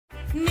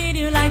Need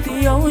you like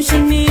the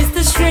ocean needs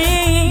the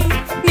stream.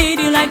 Need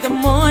you like the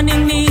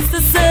morning needs the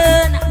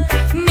sun.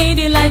 Need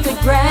you like the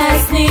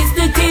grass needs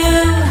the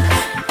dew.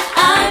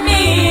 I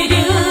need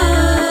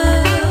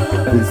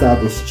you.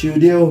 Inside the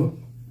studio.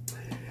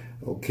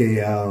 Okay,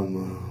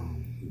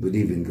 good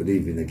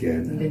evening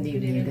again. Good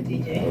evening, the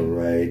DJ. All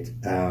right.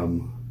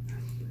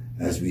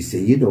 As we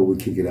say, we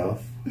kick it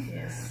off.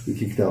 Yes. We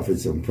kick it off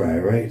with some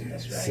prayer, right?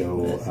 That's right.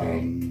 So, That's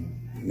right.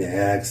 may I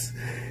ask,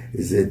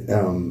 is it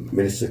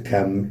Minister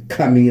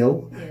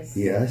Camille? Yes.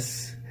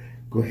 Yes.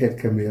 Go ahead,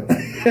 Camille.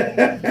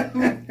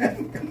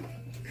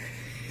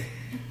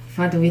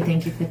 Father, we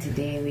thank you for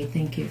today. We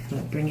thank you for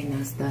bringing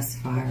us thus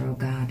far, oh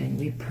God. And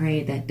we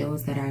pray that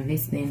those that are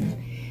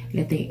listening,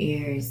 let their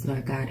ears,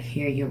 Lord God,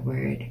 hear your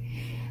word.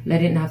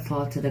 Let it not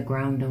fall to the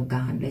ground, oh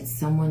God. Let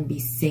someone be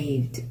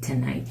saved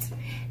tonight.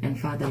 And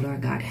Father,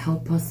 Lord God,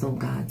 help us, oh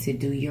God, to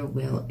do your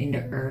will in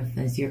the earth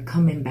as you're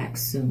coming back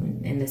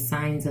soon. And the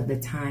signs of the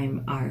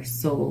time are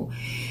so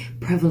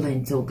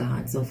prevalent, oh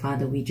God. So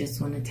Father, we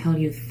just want to tell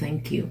you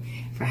thank you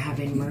for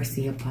having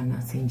mercy upon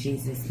us. In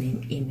Jesus'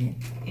 name, amen.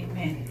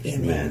 Amen.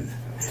 Amen.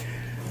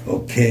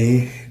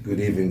 Okay,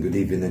 good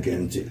evening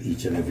again to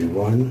each and every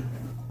one.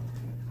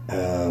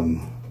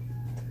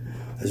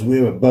 As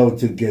we're about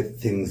to get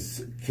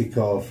things kick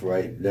off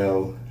right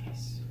now,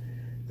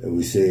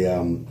 we say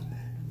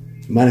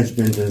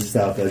management and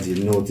staff, as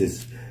you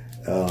notice,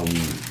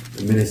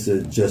 the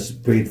minister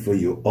just prayed for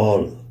you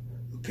all.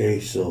 Okay,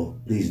 so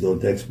please don't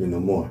text me no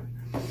more.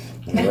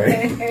 All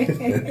right?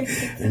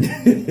 And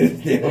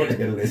they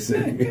don't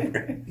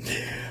listen.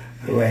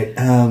 All right.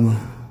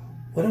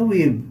 What are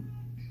we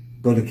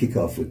going to kick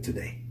off with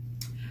today?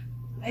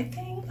 I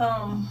think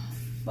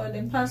for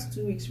the past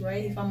 2 weeks,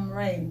 right, if I'm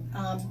right,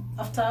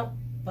 after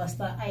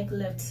Pastor Ike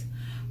left,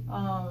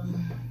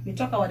 we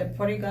talked about the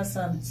prodigal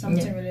son,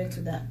 something related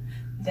to that.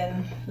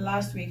 Then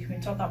last week we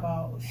talked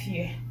about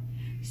fear.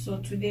 So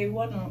today we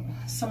want to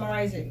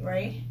summarize it,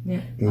 right?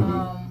 Yeah.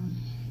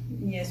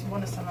 Yes, we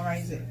want to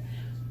summarize it.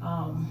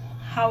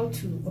 How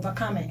to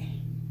overcome it.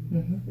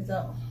 Is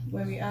that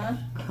where we are?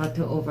 How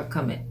to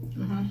overcome it.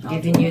 How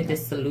Giving to you the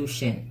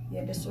solution.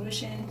 Yeah, the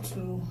solution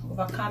to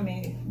overcome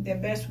it, the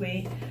best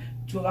way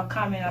to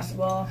overcome it as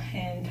well.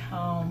 And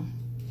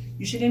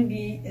you shouldn't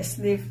be a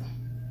slave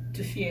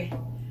to fear.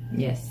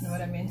 Yes. You know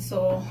what I mean?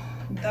 So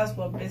that's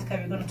what basically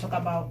we're going to talk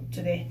about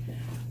today.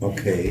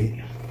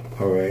 Okay.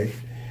 All right.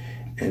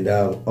 And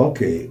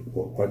okay,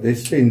 what they're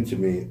saying to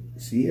me,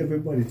 see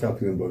everybody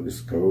talking about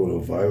this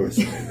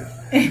coronavirus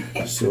right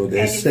now. So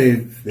they're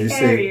saying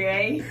Scary,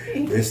 right?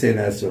 they're saying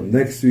that so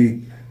next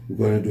week we're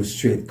going to do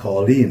straight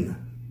call in.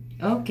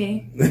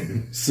 Okay.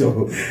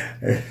 So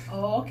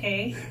Oh,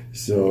 okay.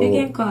 so You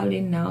can call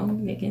in now.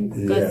 You can,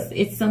 because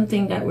it's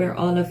something that we're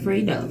all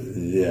afraid of.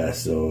 yeah,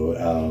 so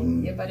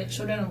Yeah, but the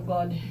children of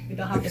God, we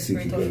don't have the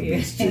spirit of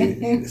fear.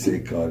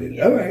 Say call it.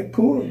 All right,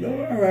 cool. No,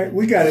 all right,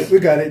 we got it.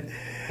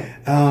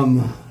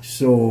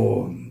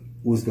 So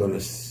who's gonna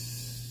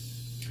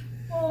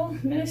Well,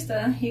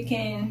 Minister, you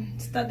can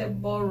start the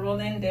ball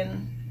rolling,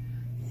 then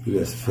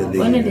just fill in?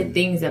 One of the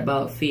things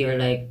about fear,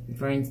 like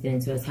for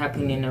instance, what's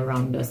happening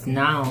around us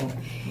now,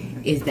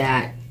 is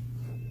that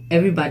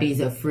everybody's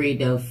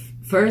afraid of.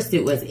 First,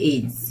 it was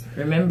AIDS.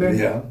 Remember?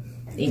 Yeah.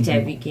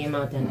 HIV came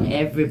out and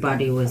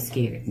everybody was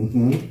scared.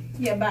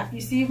 yeah, but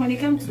you see, when it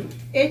comes to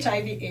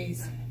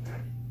HIV/AIDS,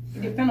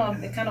 it depends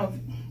on the kind of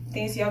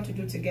things you have to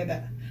do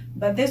together.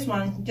 But this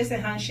one, just a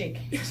handshake,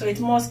 so it's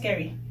more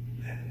scary.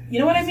 You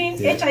know what I mean?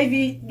 Yeah. HIV,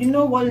 you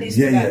know what leads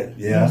to that.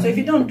 Yeah. So if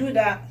you don't do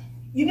that,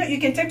 you know you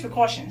can take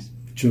precautions.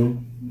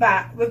 True.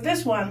 But with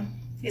this one,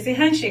 it's a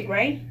handshake,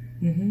 right?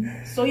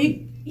 So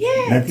you,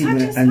 Not touch even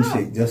a yourself.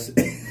 handshake, just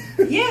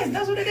Yes,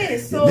 that's what it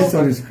is. So this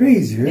one is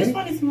crazy, right? this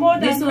one is more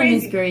than This one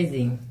crazy. is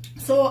crazy.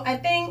 So I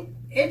think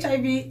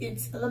HIV,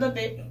 it's a little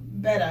bit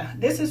better.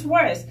 This is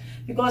worse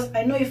because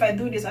I know if I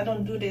do this, I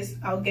don't do this,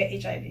 I'll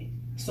get HIV.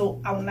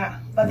 So I will not.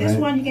 But this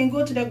Right. one, you can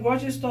go to the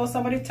grocery store,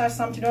 somebody touch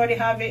something, you already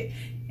have it,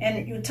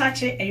 and you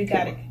touch it and you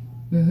got it.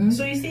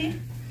 So you see,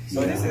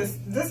 so Yeah.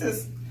 this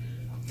is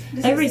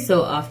Every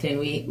so often,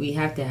 we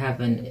have to have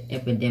an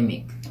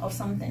epidemic of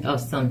something. of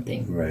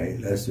something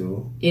Right, that's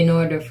all. in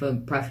order for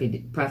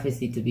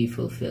prophecy to be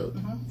fulfilled.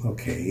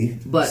 Okay.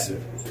 But So-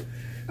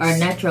 our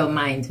natural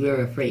minds,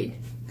 we're afraid.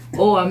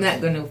 Oh, I'm not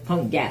going to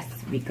pump gas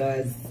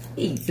because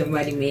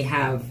somebody may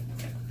have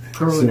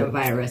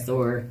coronavirus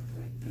or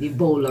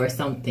Ebola or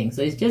something.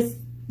 So it's just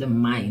the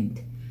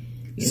mind,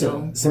 you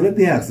know. so let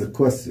me ask a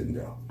question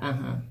though.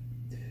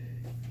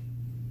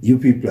 You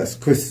people as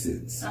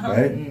Christians,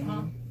 right?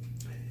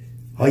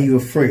 Are you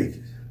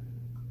afraid?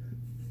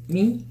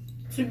 Me?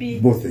 To be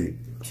Both of you.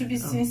 to be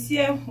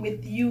sincere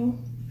with you,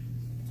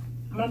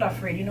 I'm not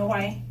afraid. You know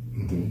why?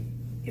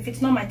 If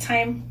it's not my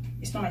time,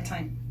 it's not my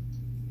time.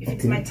 If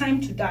it's my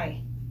time to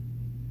die,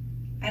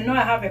 I know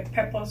I have a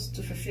purpose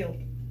to fulfill.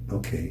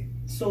 Okay.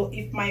 So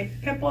if my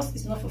purpose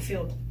is not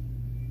fulfilled,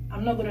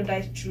 I'm not going to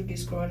die through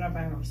this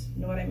coronavirus.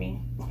 You know what I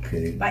mean?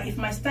 Okay. But if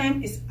my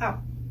time is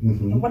up,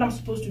 and what I'm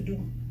supposed to do,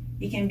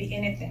 it can be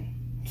anything.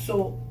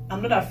 So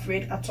I'm not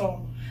afraid at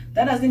all.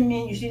 That doesn't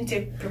mean you shouldn't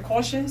take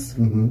precautions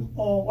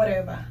or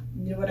whatever.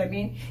 You know what I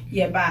mean?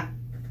 Yeah, but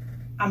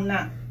I'm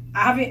not.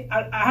 I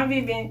haven't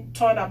even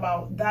thought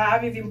about that. I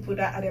haven't even put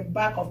that at the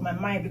back of my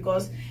mind,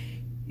 because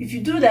if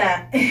you do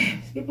that,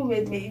 people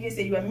may even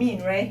say you are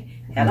mean, right?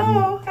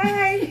 Hello,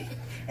 hi.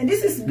 And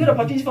this is a good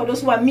opportunity for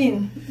those who are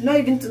mean, not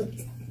even to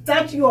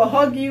touch you or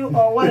hug you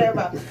or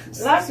whatever.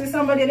 Last week,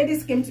 a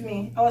lady came to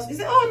me. He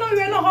said, "Oh no,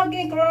 we are not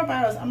hugging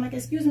coronavirus." I'm like,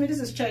 "Excuse me, this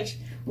is church.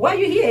 Why are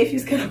you here if you're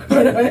scared of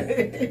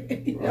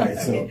coronavirus?" You know right.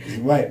 So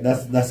right,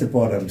 that's the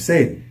part I'm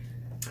saying.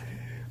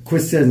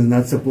 Christians are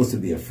not supposed to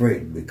be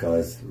afraid,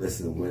 because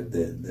listen, with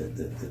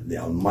the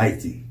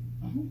Almighty,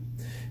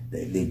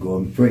 they go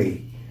and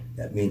pray.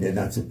 That means they're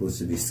not supposed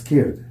to be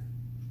scared.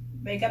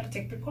 But you got to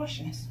take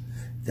precautions.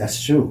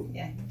 That's true.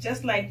 Yeah,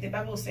 just like the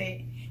Bible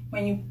say,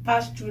 when you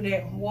pass through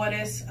the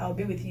waters, I'll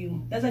be with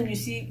you. That's when you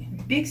see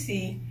big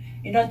sea,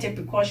 you don't take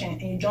precaution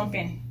and you jump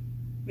in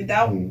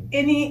without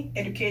any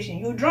education.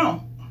 You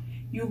drown.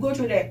 You go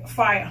to the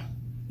fire.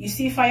 You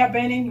see fire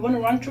burning, you want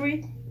to run through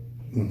it.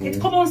 It's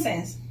common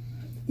sense.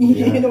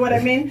 You know what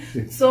I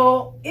mean?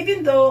 So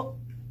even though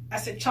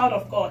as a child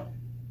of God,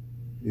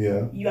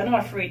 you are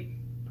not afraid,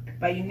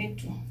 but you need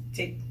to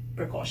take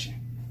precaution.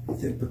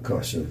 Take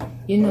precaution.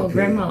 You know,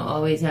 Grandma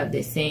always have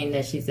this saying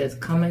that she says,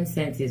 common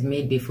sense is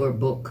made before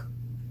book,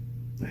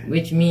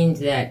 which means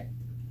that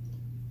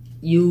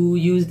you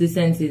use the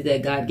senses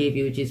that God gave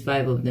you, which is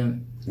 5 of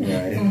them.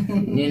 Right.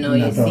 You know,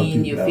 you're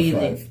seeing, you're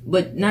feeling,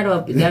 but not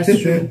all.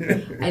 That's true.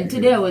 And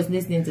today I was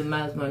listening to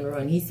Miles Monroe,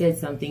 and he said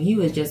something. He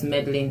was just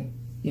meddling,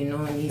 you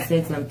know, and he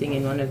said something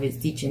in one of his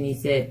teaching. He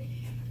said,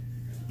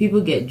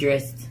 people get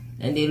dressed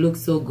and they look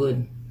so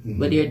good,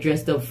 but they're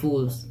dressed up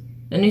fools.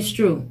 And it's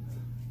true,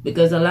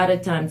 because a lot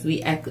of times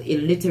we act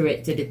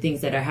illiterate to the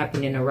things that are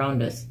happening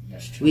around us.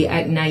 We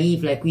act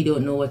naive, like we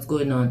don't know what's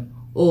going on.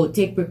 Oh,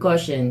 take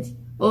precautions.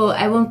 Oh,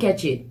 I won't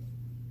catch it.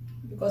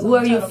 Because who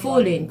are you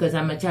fooling? Because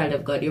I'm a child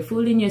of God. You're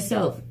fooling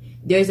yourself.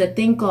 There's a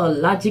thing called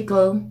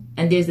logical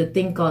and there's a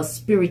thing called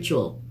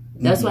spiritual.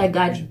 That's why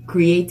God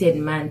created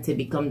man to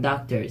become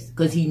doctors,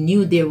 because he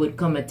knew there would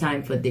come a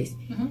time for this.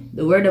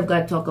 The word of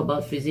God talk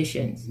about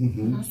physicians.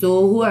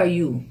 So who are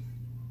you?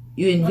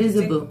 You're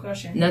invisible,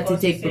 not to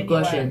take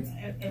precautions.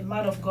 A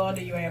man of God,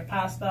 you are a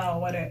pastor or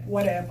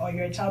whatever, or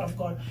you're a child of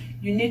God.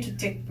 You need to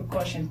take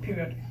precaution,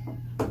 period.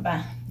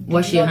 But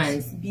wash your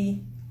hands.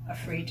 Be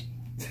afraid.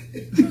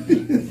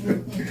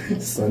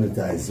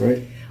 Sanitize,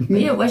 right?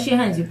 Yeah, wash your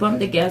hands. You pump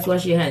the gas,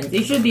 wash your hands.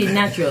 It should be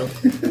natural.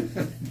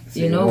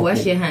 You know,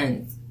 wash your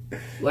hands.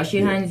 Wash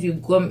your hands.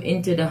 You come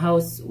into the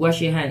house,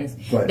 wash your hands.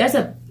 But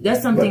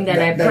that's something that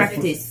I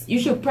practice. You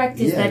should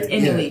practice that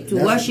anyway,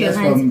 to wash your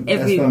hands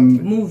every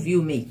move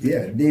you make.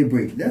 Yeah,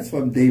 daybreak. That's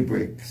from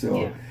daybreak.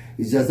 So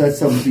it's just that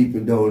some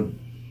people don't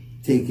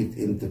take it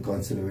into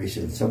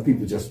consideration. Some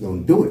people just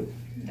don't do it.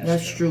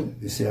 That's true.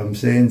 You see what I'm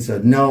saying? So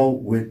now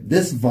with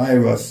this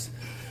virus,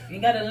 you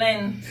gotta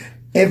learn.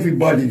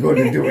 Everybody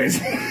gonna do it.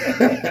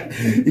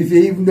 If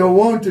you even don't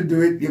want to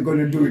do it, you're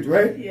gonna do it,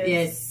 right?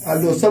 Yes.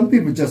 Although some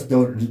people just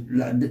don't,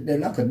 they're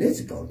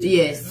lackadaisical.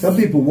 Yes. Some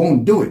people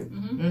won't do it.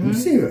 I'm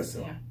serious.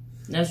 So. Yeah.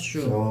 That's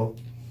true. So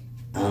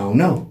I don't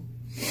know.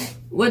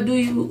 What do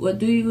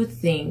you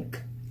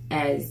think,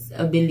 as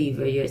a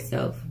believer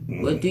yourself?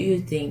 What do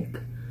you think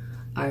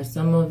are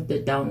some of the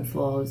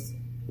downfalls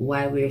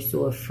why we're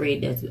so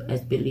afraid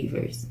as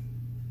believers?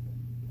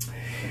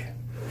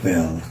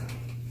 Well,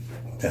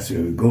 that's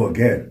where we go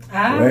again,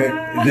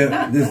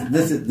 right?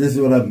 This is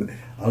what a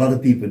lot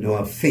of people don't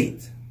have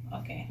faith.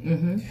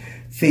 Okay.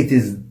 Faith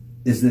is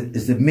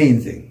the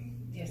main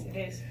thing. Yes, it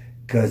is.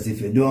 Because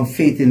if you don't have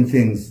faith in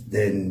things,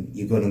 then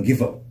you're gonna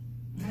give up,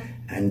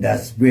 and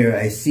that's where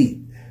I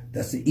see.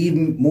 That's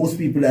even most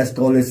people that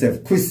call themselves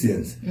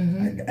Christians.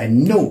 I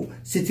know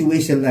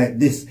situation like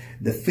this,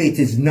 the faith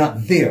is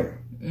not there.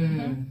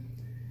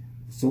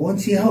 So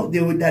once you're out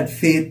there with that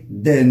faith,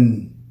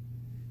 then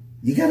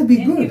you gotta be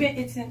good. Even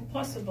it's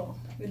impossible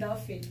without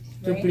faith,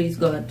 right? To please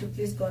God. To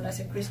please God as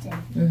a Christian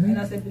and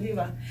as a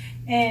believer.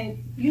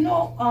 And you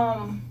know,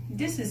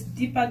 this is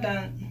deeper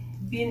than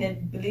being a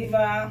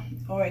believer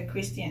or a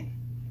Christian.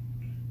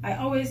 I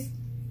always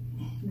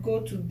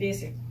go to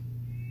basic.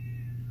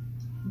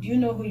 Do you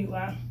know who you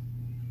are?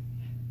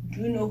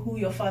 Do you know who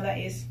your father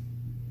is?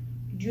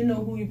 Do you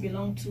know who you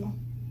belong to?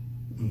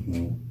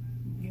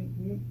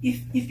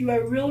 If you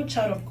are a real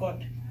child of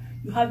God,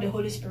 you have the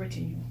Holy Spirit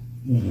in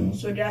you.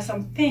 So there are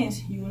some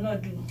things you will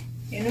not do.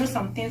 You know,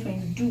 some things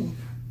when you do,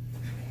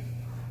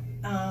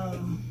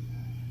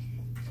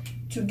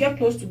 to get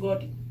close to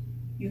God,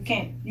 you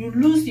can't. You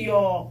lose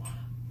your,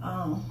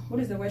 what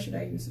is the word should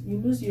I use? You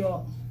lose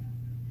your,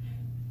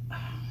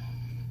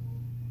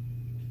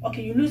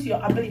 you lose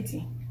your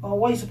ability, or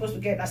what you're supposed to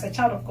get as a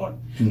child of God.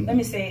 Let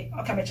me say,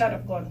 okay, I'm a child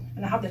of God,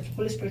 and I have the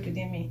Holy Spirit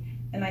within me,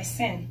 and I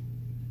sin.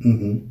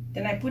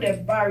 Then I put a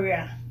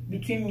barrier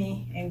between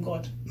me and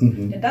God.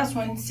 And that's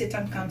when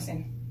Satan comes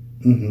in.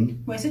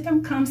 When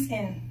Satan comes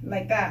in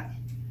like that,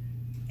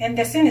 and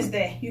the sin is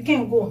there, you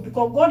can't go,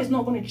 because God is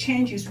not going to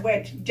change his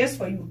word just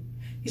for you.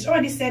 He's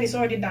already said, it's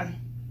already done.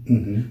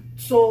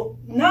 So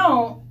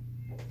now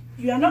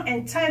you are not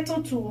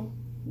entitled to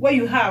what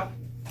you have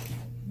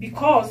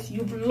because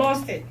you've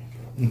lost it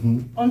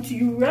until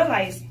you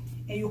realize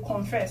and you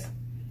confess.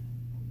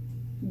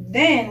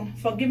 Then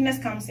forgiveness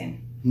comes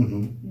in.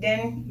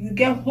 Then you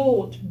get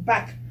hold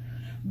back.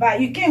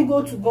 But you can't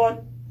go to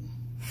God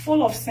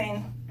full of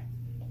sin,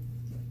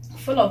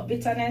 full of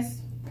bitterness,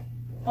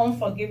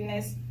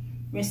 unforgiveness,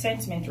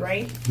 resentment,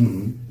 right?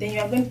 Then you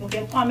are going to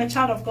forget, oh, I'm a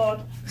child of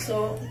God,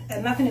 so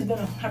nothing is going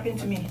to happen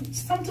to me.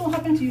 Something will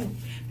happen to you.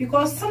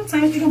 Because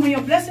sometimes even when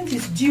your blessing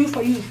is due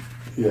for you,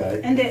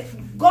 and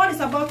God is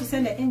about to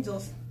send the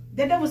angels,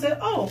 the devil said,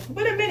 oh,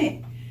 wait a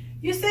minute.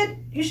 You said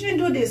you shouldn't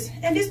do this,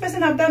 and this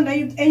person have done that,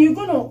 and you're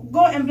going to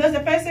go and bless the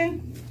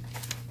person?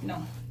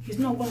 No, he's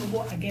not going to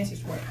go against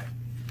his word.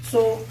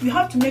 So you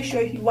have to make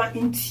sure you are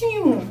in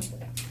tune.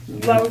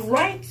 You are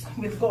right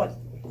with God.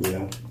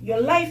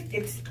 Your life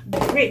is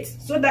great.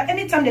 So that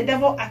anytime the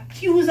devil,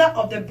 accuser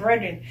of the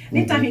brethren,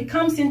 anytime he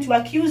comes in to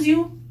accuse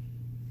you,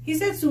 he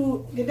said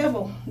to the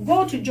devil,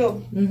 go to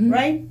Job,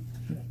 right?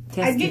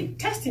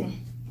 Test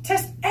him.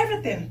 Test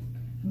everything.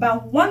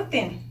 But one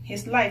thing,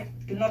 his life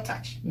do not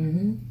touch.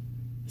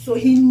 So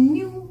he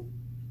knew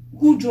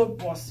who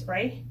Job was,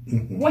 right?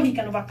 What he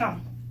can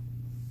overcome.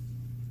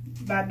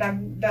 But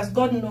does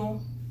God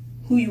know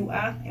who you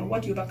are and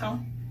what you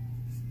overcome?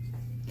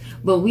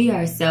 But we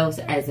ourselves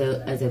as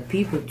a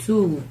people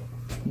too,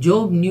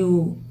 Job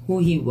knew who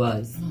he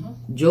was.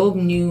 Job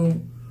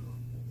knew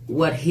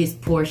what his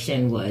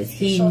portion was.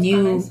 He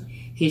knew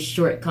his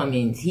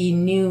shortcomings. He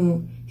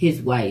knew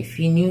his wife.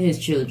 He knew his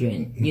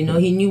children. You know,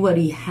 he knew what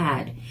he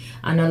had.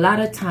 And a lot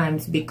of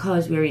times,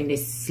 because we're in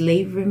this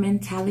slavery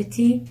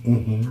mentality,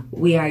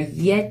 we are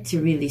yet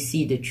to really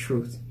see the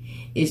truth.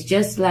 It's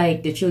just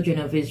like the children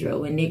of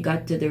Israel when they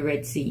got to the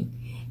Red Sea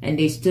and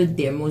they stood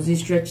there. Moses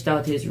stretched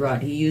out his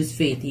rod. He used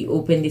faith. He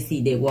opened the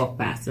sea. They walked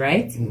past,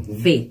 right?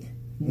 Faith.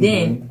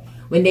 Then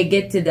when they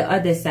get to the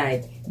other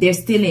side, they're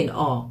still in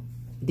awe.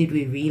 Did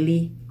we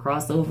really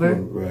cross over?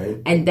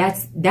 Right. And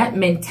that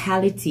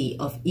mentality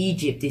of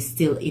Egypt is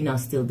still in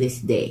us till this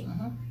day.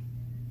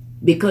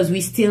 Because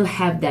we still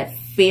have that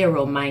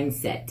Pharaoh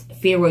mindset.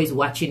 Pharaoh is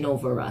watching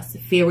over us.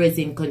 Pharaoh is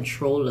in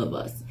control of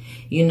us.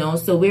 You know,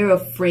 so we're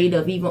afraid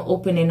of even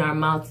opening our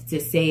mouths to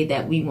say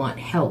that we want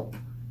help.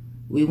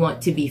 We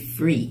want to be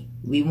free.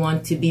 We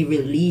want to be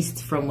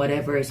released from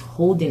whatever is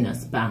holding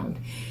us bound.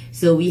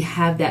 So we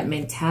have that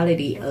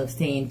mentality of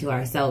saying to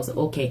ourselves,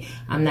 okay,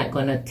 I'm not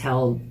going to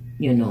tell,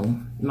 you know,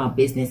 my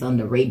business on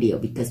the radio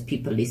because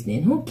people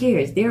listening. Who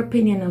cares? Their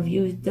opinion of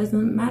you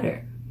doesn't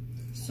matter.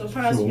 So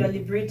far as you are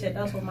liberated,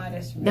 that's what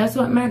matters. That's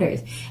what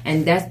matters.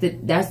 And that's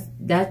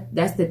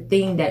the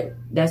thing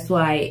that's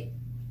why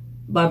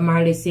Bob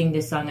Marley sing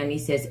the song and he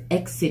says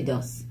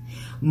Exodus,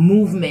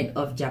 movement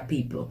of Jah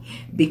people,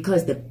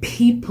 because the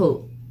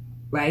people,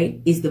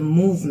 right, is the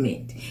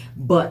movement,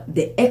 but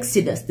the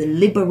Exodus, the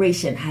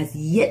liberation has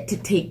yet to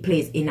take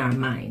place in our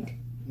mind.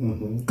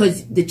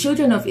 Because the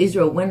children of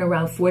Israel went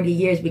around 40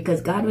 years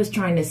because God was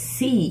trying to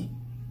see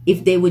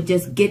if they would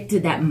just get to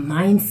that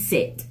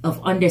mindset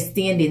of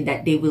understanding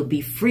that they will be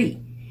free.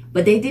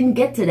 But they didn't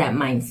get to that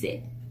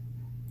mindset.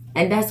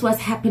 And that's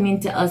what's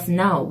happening to us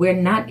now. We're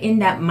not in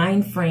that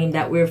mind frame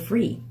that we're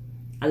free.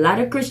 A lot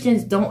of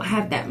Christians don't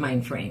have that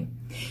mind frame.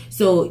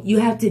 So you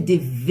have to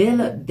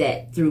develop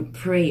that through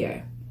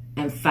prayer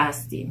and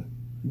fasting.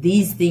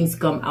 These things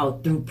come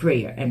out through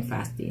prayer and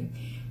fasting.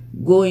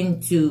 Going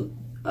to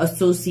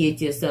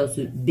associate yourselves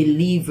with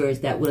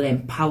believers that will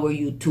empower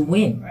you to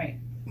win. Right.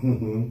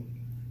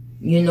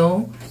 You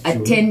know,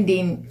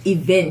 attending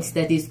events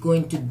that is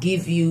going to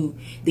give you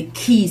the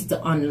keys to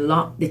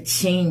unlock the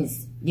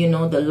chains, you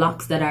know, the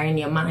locks that are in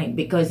your mind,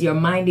 because your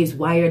mind is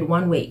wired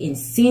one way. In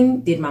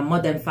sin did my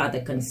mother and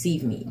father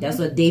conceive me. That's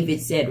what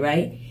David said,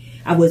 right?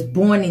 I was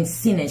born in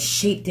sin and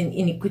shaped in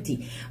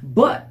iniquity.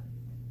 But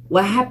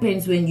what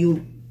happens when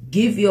you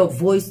give your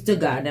voice to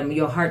God and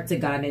your heart to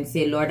God and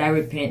say, Lord, I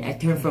repent, I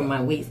turn from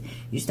my ways.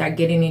 You start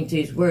getting into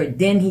his word.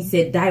 Then he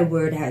said, thy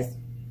word has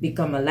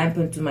become a lamp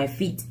unto my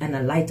feet and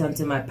a light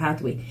unto my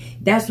pathway.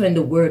 That's when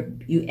the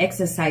word, you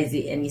exercise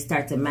it and you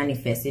start to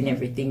manifest in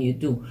everything you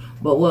do.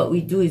 But what we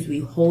do is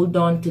we hold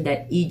on to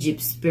that Egypt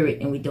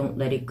spirit and we don't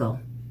let it go.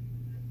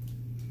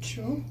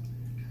 True.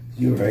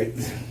 You're right.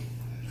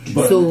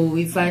 But so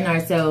we find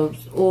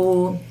ourselves,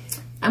 oh,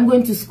 I'm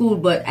going to school,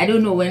 but I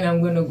don't know when I'm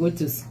going to go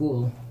to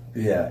school.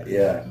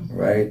 Yeah,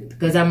 right.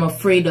 Because I'm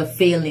afraid of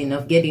failing,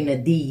 of getting a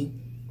D.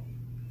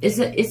 It's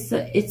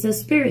a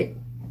spirit.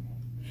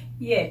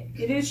 Yeah,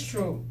 it is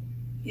true.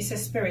 It's a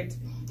spirit.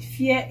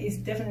 Fear is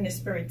definitely a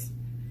spirit.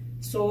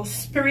 So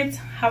spirits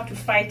have to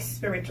fight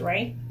spirit,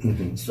 right?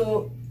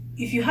 So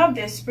if you have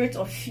the spirit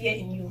of fear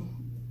in you,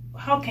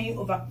 how can you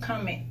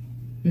overcome it?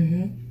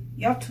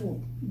 You have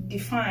to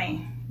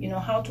define, you know,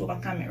 how to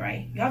overcome it,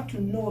 right? You have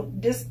to know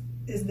this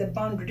is the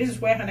boundary. This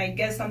is where when I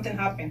get something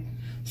happen.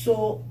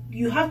 So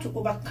you have to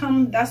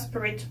overcome that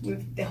spirit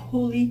with the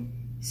Holy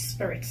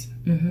Spirit.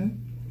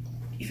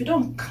 If you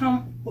don't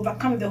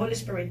overcome with the Holy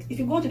Spirit, if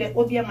you go to the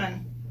Obia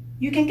man,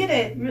 you can get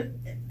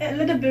a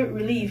little bit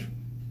relief,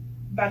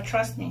 But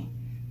trust me,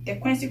 the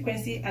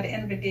consequence at the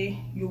end of the day,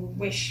 you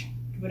wish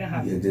you wouldn't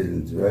have. You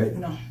didn't, right?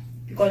 No,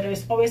 because there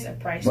is always a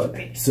price to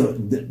pay. So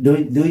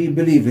do you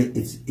believe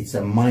it's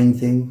a mind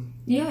thing?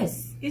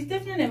 Yes. It's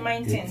definitely a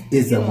mind thing. It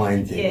is a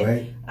mind thing,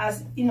 right?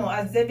 As you know,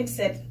 as David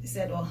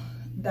said, "Oh,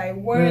 thy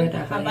word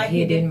have I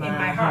hidden in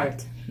my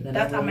heart,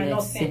 that I might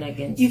not sin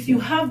against you." If you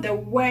have the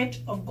word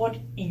of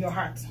God in your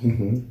heart,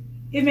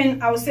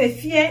 even I would say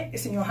fear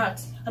is in your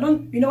heart.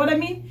 You know what I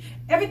mean?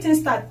 Everything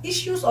starts.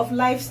 Issues of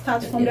life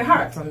start from the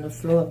heart, from the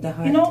flow of the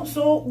heart. You know,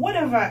 so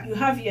whatever you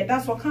have here,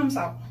 that's what comes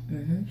out.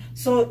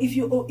 So if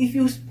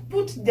you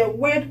put the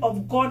word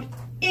of God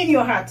in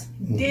your heart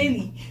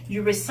daily,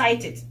 you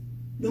recite it.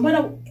 No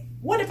matter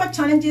whatever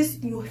challenges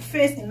you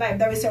face in life,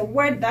 there is a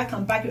word that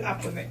can back you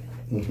up with it.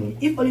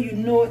 If only you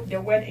know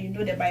the word and you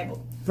know the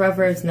Bible.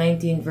 Proverbs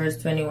 19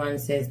 verse 21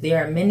 says,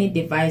 there are many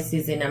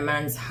devices in a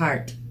man's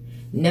heart.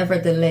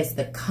 Nevertheless,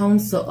 the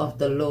counsel of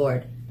the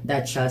Lord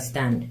that shall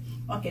stand.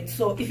 Okay,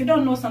 so if you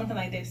don't know something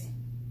like this,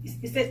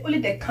 it says only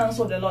the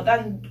counsel of the Lord,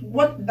 that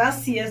what that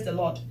says the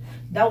Lord,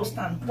 that will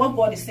stand. What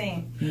God is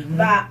saying.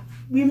 But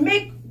we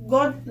make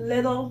God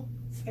little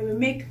and we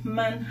make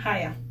man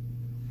higher.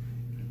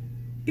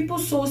 People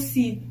sow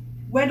seed,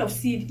 word of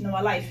seed in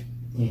our life,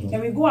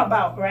 and we go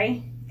about,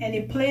 right, and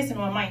it plays in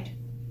our mind.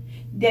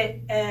 That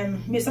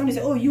somebody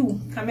say, "Oh,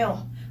 you,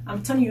 Camille,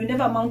 I'm telling you, you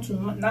never amount to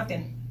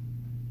nothing."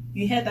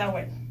 You hear that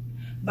word,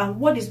 but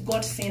what is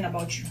God saying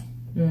about you?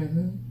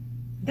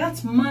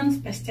 That's man's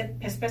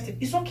perspective.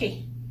 It's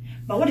okay,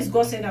 but what is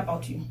God saying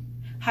about you?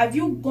 Have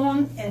you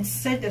gone and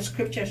said the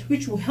scriptures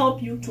which will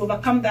help you to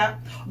overcome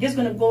that? Just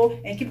gonna go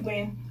and keep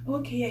going.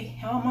 Okay,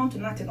 I amount to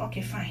nothing.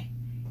 Okay, fine.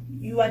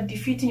 You are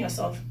defeating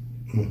yourself.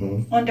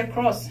 On the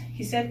cross,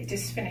 he said, "It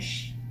is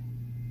finished."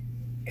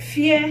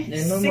 Fear,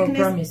 there's no sickness,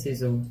 more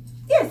promises.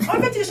 Yes,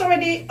 everything is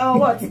already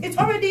what? It's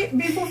already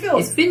been fulfilled.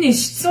 It's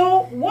finished.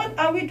 So what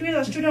are we doing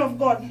as children of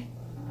God?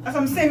 As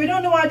I'm saying, we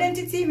don't know our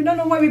identity, we don't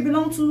know where we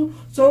belong to.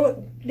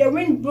 So the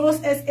wind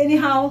blows us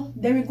anyhow,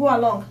 then we go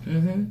along.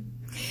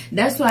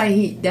 That's why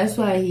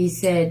he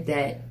said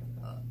that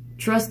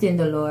trust in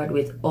the Lord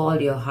with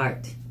all your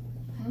heart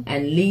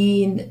and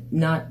lean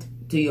not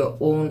to your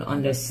own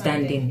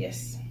understanding.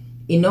 Yes.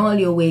 In all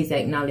your ways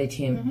acknowledge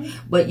him.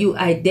 But you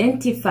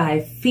identify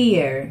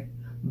fear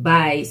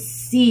by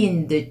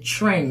seeing the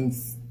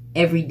trends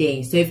every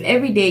day. So if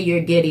every day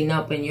you're getting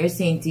up and you're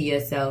saying to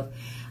yourself,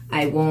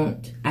 I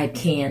won't, I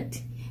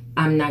can't,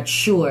 I'm not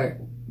sure,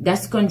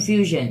 that's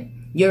confusion.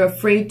 You're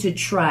afraid to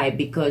try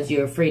because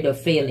you're afraid of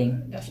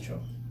failing. That's true.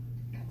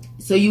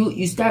 So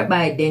you start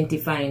by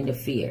identifying the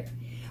fear.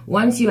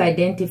 Once you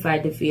identify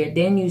the fear,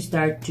 then you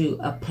start to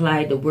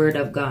apply the word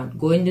of God.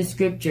 Go in the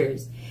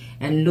scriptures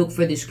and look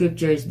for the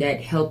scriptures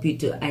that help you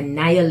to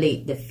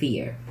annihilate the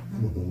fear.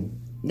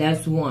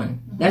 That's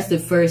one. That's the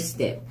first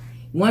step.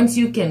 Once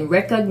you can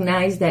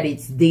recognize that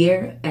it's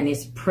there and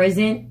it's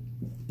present,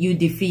 you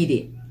defeat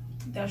it.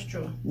 That's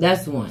true.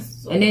 That's one.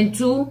 And then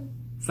two,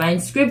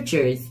 find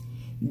scriptures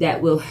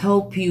that will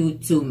help you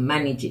to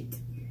manage it.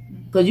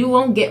 Because you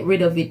won't get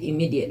rid of it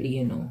immediately,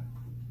 you know.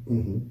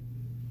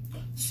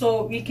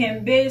 So we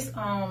can base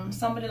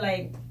somebody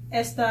like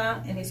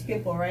Esther and his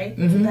people, right?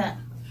 That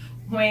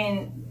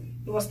when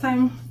it was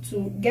time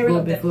to get rid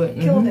of them,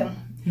 kill them,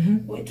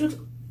 it took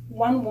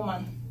one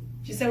woman.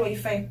 She said, "Well,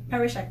 if I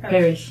perish, I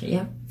perish."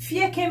 Yeah.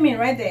 Fear came in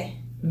right there.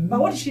 But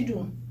what did she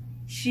do?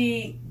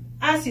 She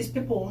asked his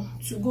people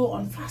to go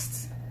on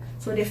fast.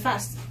 So they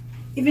fast.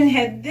 Even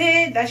her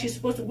day that she's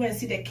supposed to go and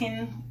see the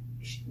king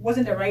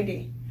wasn't the right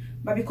day.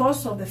 But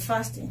because of the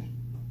fasting,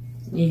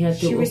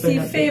 she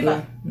received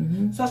favor.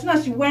 So as soon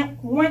as she went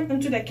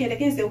into the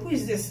king said, "Who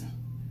is this?"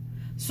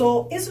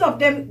 So instead of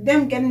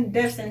them getting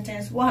death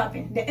sentence, what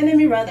happened? The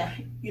enemy rather,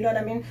 you know what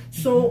I mean?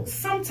 So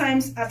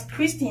sometimes as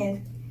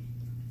Christians,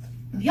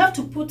 we have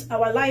to put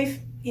our life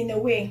in a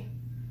way.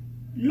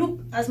 Look,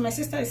 as my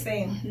sister is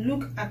saying,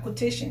 look at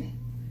quotation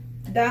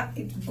that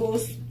it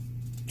goes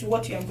to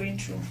what you are going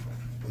through.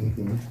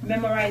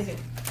 Memorize it,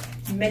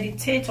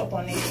 meditate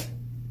upon it,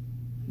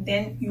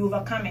 then you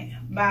overcome it.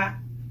 But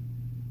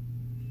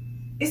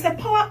it's the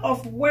power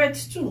of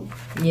words too.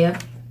 Yeah,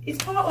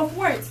 it's power of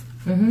words.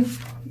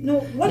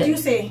 No, what do you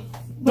say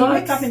when you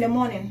wake up in the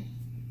morning?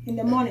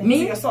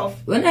 Me? To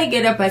yourself. When I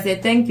get up, I say,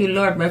 "Thank you,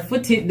 Lord, my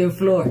foot hit the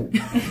floor."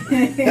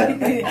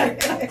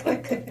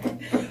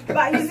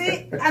 But you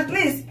see, at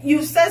least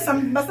you said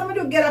something. But somebody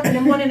will get up in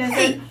the morning and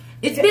say,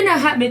 it's been a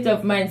habit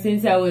of mine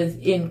since I was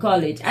in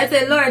college. I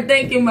said, "Lord,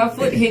 thank you, my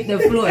foot hit the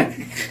floor."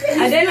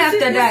 And then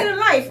after that, it's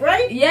life,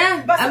 right?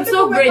 Yeah, but I'm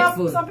so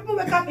grateful. Some people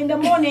wake up in the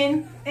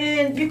morning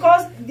and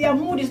because their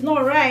mood is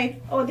not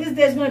right, or this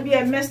day is going to be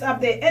a messed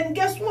up day, and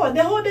guess what?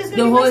 The whole day is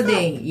going to be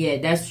messed up. Yeah,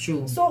 that's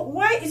true. So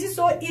why is it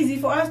so easy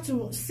for us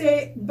to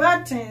say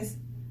bad things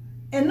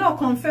and not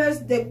confess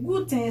the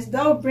good things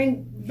that will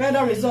bring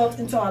better results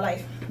into our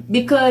life?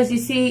 Because you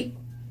see,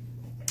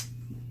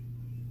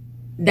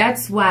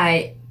 that's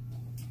why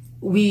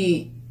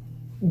we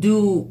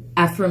do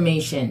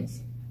affirmations.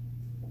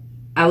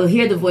 I will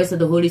hear the voice of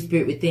the Holy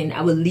Spirit within.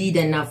 I will lead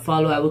and not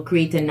follow. I will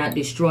create and not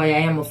destroy. I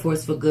am a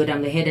force for good.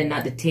 I'm the head and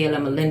not the tail.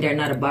 I'm a lender and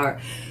not a borrower.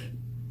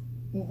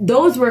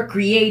 Those were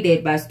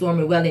created by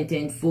Stormy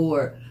Wellington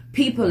for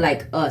people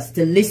like us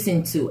to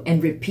listen to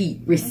and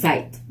repeat,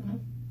 recite.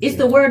 It's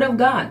the word of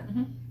God.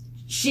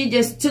 She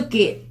just took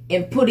it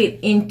and put it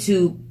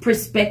into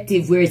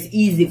perspective where it's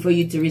easy for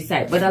you to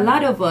recite. But a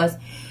lot of us,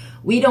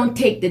 we don't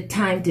take the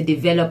time to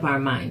develop our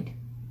mind.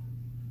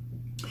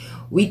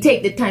 We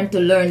take the time to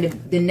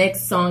learn the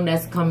next song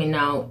that's coming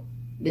out,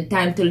 the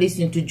time to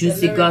listen to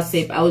juicy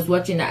gossip. I was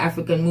watching an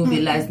African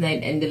movie last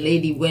night, and the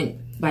lady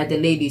went by the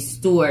lady's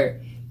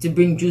store to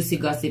bring juicy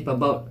gossip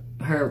about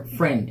her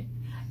friend.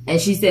 And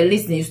she said,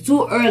 listen, it's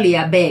too early,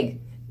 I beg.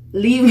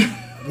 Leave,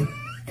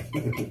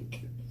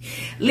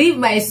 leave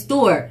my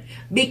store.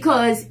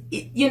 Because,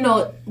 you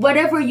know,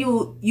 whatever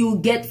you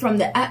get from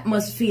the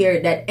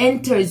atmosphere that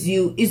enters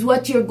you is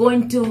what you're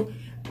going to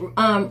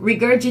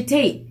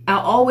regurgitate. I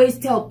always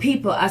tell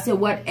people, I say,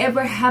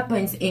 whatever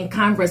happens in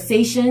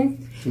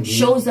conversation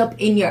shows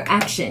up in your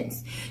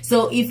actions.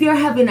 So if you're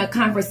having a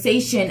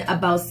conversation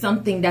about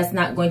something that's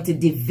not going to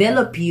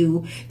develop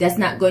you, that's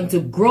not going to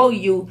grow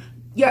you,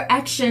 your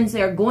actions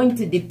are going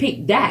to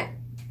depict that.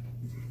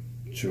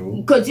 True.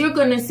 Because you're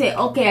going to say,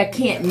 okay, I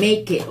can't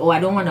make it. Oh, I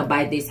don't want to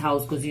buy this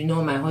house because you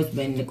know my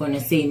husband is going to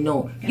say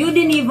no. You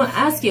didn't even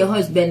ask your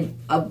husband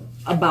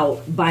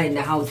about buying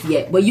the house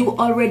yet. But you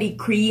already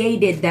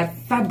created that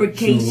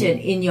fabrication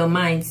in your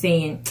mind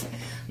saying,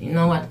 you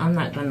know what, I'm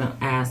not going to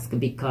ask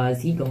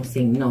because he going to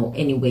say no.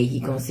 Anyway, he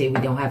going to say we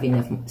don't have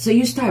enough. So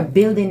you start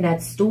building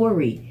that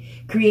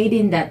story,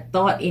 creating that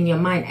thought in your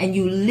mind, and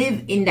you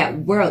live in that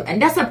world. And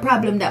that's a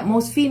problem that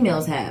most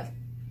females have.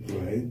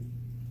 Right.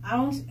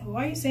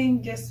 Why are you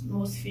saying just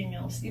most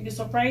females? You'd be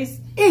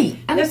surprised. Hey,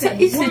 Listen,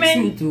 it's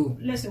women, the truth too.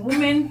 Listen,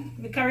 women,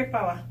 we carry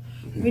power.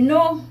 We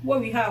know what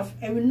we have,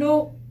 and we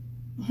know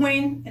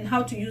when and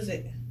how to use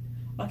it.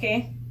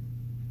 Okay?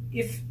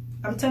 If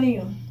I'm telling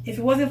you, if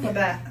it wasn't for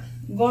that,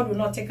 God would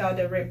not take out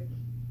the rib.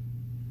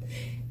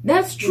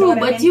 That's You know true, what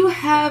I but mean? you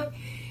have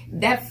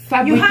that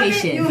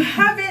fabrication. You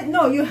haven't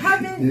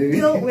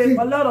dealt with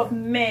a lot of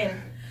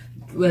men.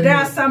 Well, There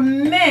are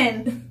some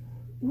men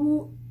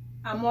who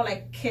are more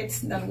like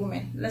kids than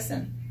women.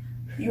 Listen,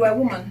 you are a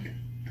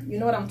woman. You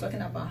know what I'm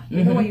talking about.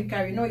 You know what you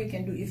carry. You know what you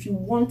can do if you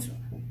want to.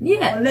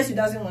 yeah. Unless you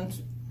doesn't want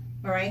to.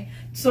 All right.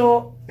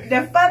 So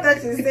the fact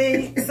that you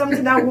say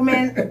something that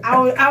women,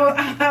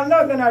 I'm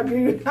not gonna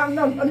agree. I'm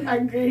not gonna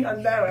agree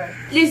on that one.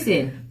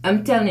 Listen,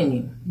 I'm telling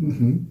you,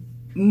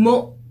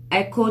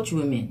 I coach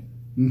women,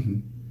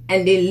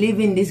 and they live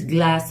in this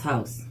glass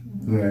house,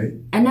 Right.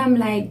 and I'm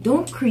like,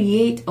 don't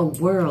create a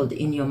world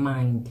in your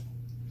mind.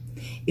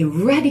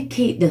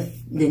 Eradicate the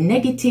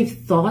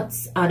negative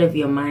thoughts out of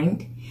your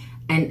mind,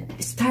 and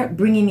start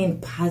bringing in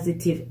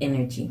positive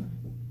energy.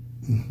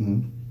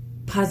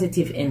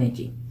 Positive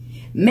energy.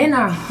 Men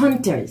are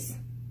hunters.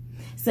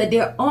 So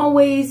they're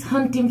always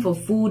hunting for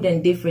food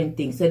and different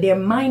things. So their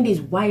mind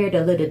is wired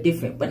a little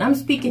different. But I'm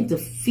speaking to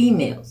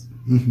females.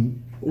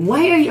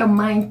 Wire your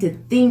mind to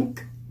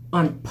think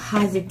on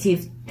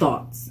positive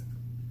thoughts.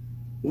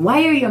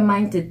 Wire your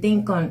mind to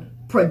think on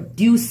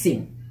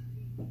producing.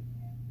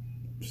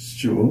 It's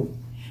true.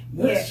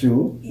 That's Yeah.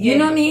 true. You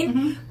know what I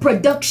mean?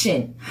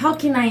 Production. How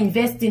can I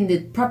invest in the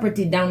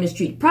property down the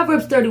street?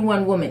 Proverbs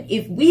 31 woman.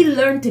 If we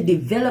learn to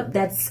develop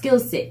that skill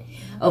set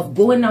of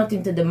going out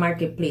into the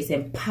marketplace,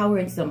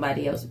 empowering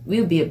somebody else,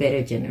 we'll be a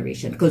better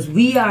generation. Because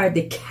we are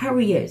the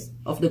carriers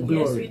of the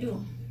glory. Yes, we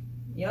do.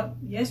 Yep.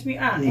 Yes, we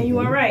are. And you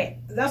are right.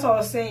 That's what I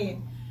was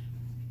saying.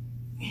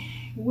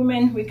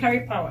 Women, we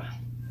carry power.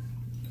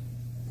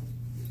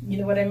 You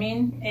know what I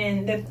mean?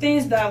 And the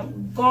things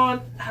that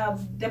God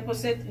have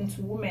deposited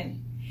into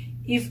women,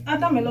 if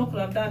Adam alone could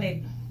have done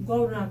it, God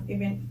wouldn't have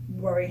even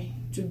worried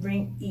to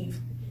bring Eve,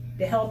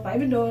 the helper,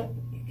 even though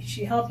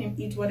she helped him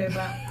eat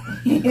whatever.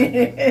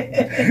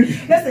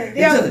 Listen,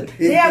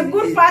 they are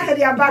good parts and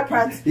they are bad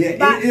parts. Yeah,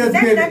 But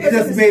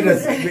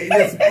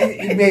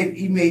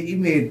he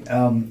made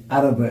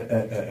out of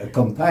a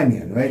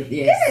companion, right?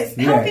 Yes,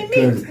 Yeah, helping me.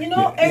 good. You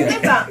know, Yeah. and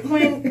remember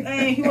when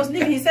he was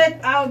leaving, he said,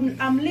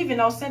 I'm leaving,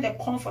 I'll send a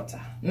comforter,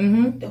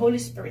 the Holy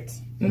Spirit.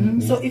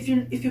 So if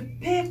you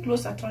pay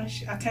close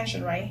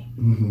attention, right?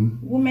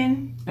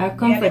 Women Are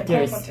we are the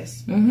comforters.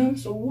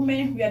 comforters. So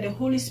women, we are the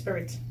Holy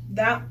Spirit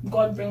that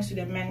God brings to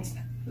the man's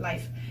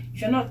life.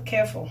 If you're not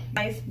careful,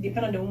 life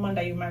depends on the woman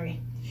that you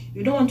marry.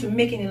 You don't want to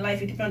make it in life,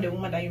 it depends on the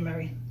woman that you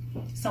marry.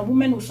 Some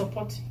women will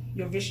support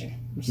your vision.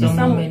 Some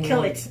will women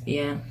kill won't. it.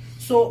 Yeah.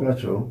 So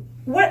That's true.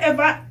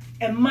 whatever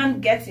a man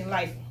gets in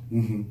life,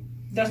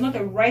 there's not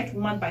a right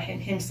woman by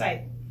himself.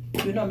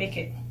 You will not make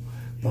it.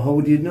 But how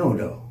would you know,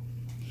 though?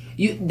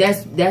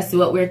 That's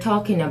what we're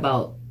talking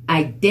about.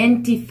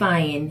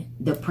 Identifying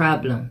the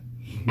problem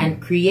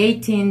and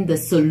creating the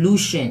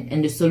solution.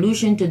 And the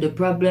solution to the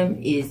problem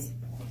is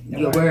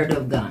your word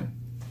of God.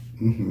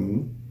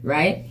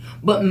 Right?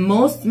 But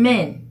most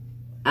men,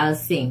 I'll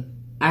sing.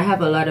 I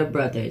have a lot of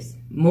brothers.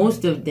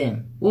 Most of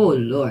them, oh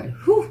Lord,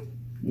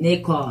 they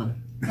call.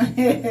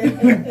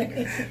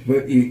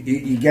 But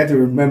you got to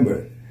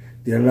remember,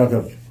 there are a lot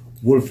of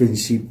wolf in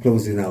sheep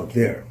clothing out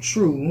there.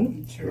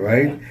 True.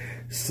 Right?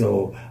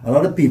 So a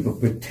lot of people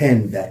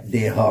pretend that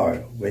they are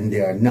when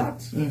they are not.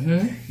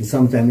 Mm-hmm. And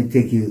sometimes it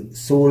takes you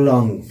so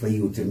long for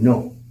you to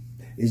know.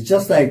 It's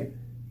just like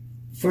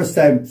first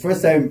time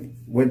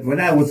when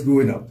I was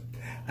growing up,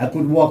 I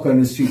could walk on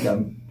the street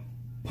and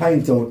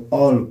point out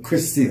all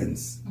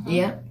Christians.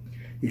 Yeah.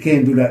 You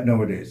can't do that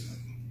nowadays.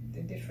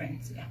 The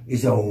difference, yeah.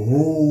 It's a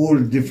whole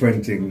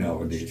different thing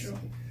nowadays. True.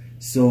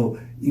 So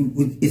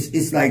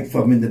it's like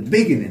from in the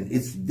beginning,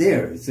 it's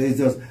there. So it's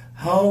just,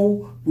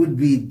 how would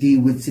we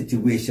deal with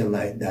situation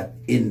like that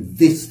in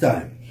this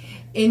time?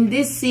 In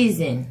this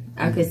season,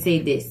 I could say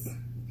this,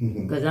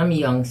 because I'm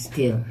young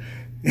still.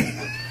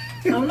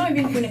 I'm not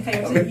even going to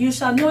tell you. You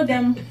shall know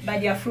them by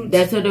their fruits.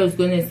 That's what I was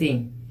going to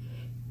say.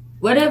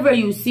 Whatever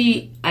you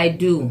see, I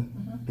do.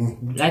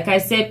 Like I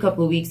said a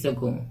couple weeks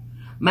ago,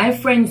 my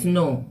friends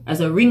know,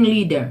 as a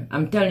ringleader,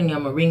 I'm telling you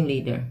I'm a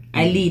ringleader.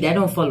 I lead, I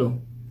don't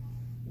follow.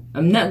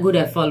 I'm not good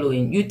at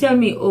following. You tell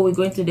me, oh, we're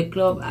going to the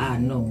club. Ah,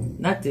 no,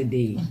 not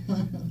today.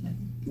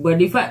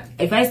 But if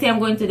I say I'm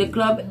going to the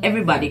club,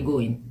 everybody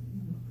going.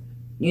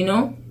 You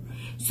know?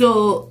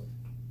 So,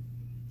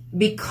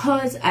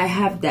 because I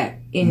have that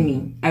in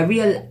me,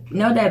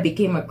 now that I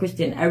became a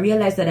Christian, I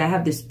realize that I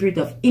have the spirit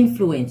of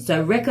influence. So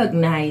I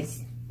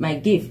recognize my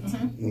gift.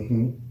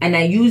 And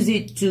I use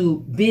it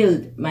to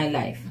build my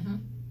life.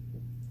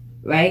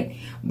 Right?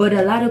 But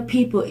a lot of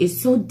people,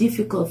 it's so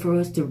difficult for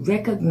us to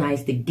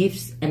recognize the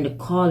gifts and the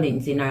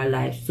callings in our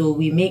lives. So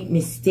we make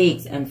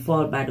mistakes and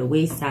fall by the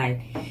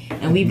wayside.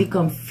 And we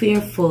become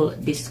fearful,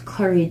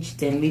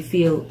 discouraged, and we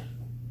feel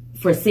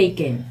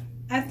forsaken.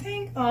 I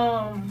think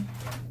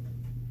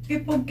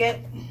people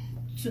get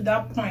to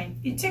that point.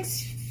 It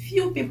takes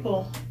few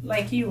people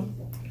like you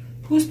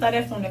who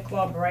started from the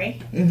club,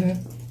 right?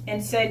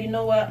 And said, you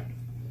know what?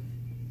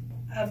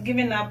 I've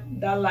given up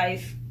that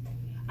life.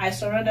 I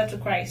surrender to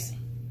Christ.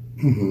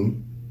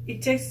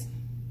 It takes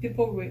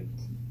people with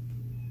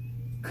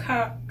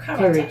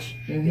courage.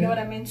 You know what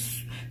I mean?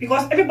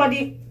 Because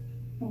everybody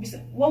will be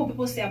saying, what will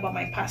people say about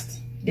my past?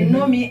 They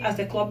know me as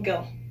the club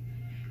girl.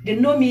 They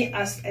know me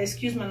as,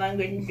 excuse my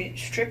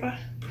language, stripper.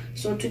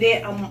 So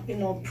today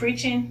I'm,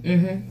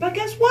 preaching. But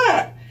guess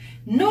what?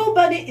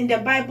 Nobody in the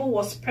Bible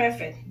was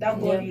perfect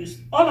that God used.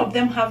 All of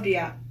them have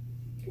their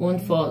own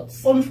faults.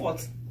 So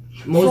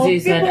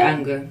Moses people, had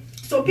anger.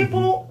 So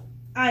people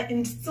are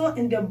still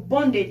in the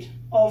bondage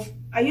of,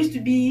 I used to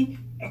be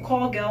a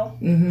call girl,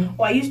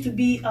 or I used to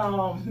be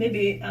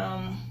maybe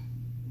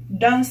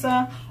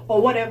dancer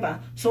or whatever.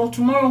 So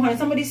tomorrow when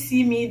somebody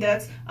see me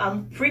that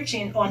I'm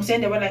preaching or I'm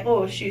saying, they were like,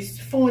 oh, she's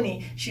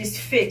phony, she's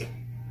fake.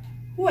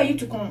 Who are you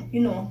to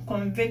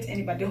convict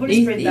anybody? The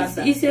Holy Spirit does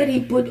that. He said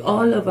he put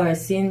all of our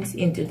sins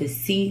into the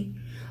sea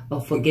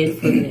of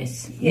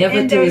forgetfulness,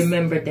 never to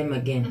remember them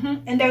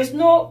again. And there is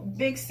no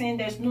big sin,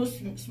 there's no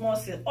small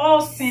sin.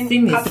 All sin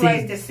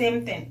categorize the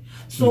same thing.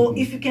 So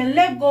if you can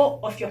let go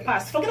of your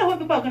past, forget what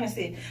people are going to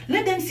say.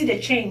 Let them see the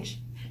change.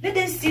 Let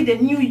them see the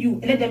new you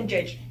and let them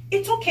judge.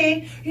 It's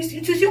okay. You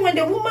see, when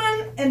the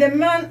woman and the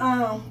man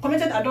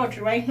committed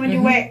adultery, right? When they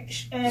were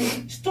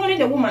stoning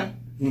the woman,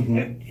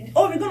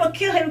 oh, we're gonna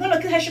kill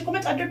her, she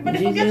committed adultery. But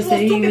they forget it was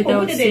two people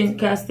who did it.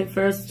 Cast the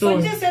first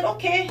stone. So Jesus said,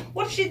 okay,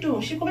 what did she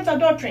do? She committed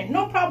adultery,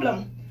 no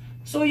problem.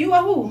 So you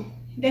are who?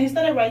 Then he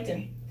started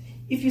writing.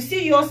 If you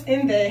see yours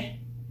in there,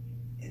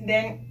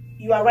 then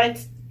you are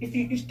right. If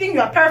you think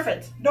you are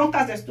perfect, don't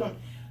cast the stone.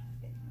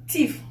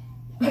 Thief.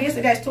 Oh,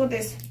 yesterday I stole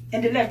this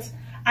and they left.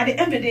 At the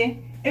end of the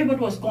day,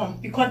 everybody was gone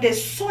because they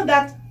saw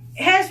that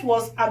hers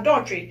was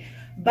adultery,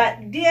 but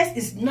theirs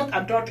is not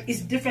adultery,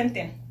 it's different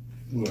thing.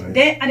 Right.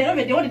 Then at the end of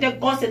the day, what did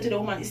God say to the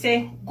woman? He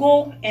said,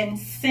 go and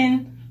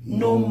sin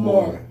no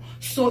more.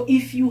 So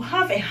if you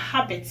have a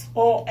habit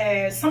or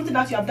something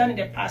that you have done in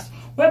the past,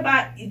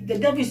 whereby the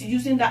devil is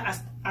using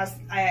that as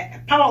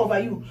power over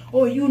you,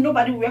 or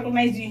nobody will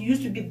recognize you, you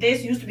used to be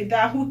this, you used to be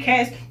that, who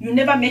cares, you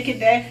never make it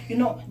there,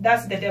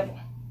 that's the devil.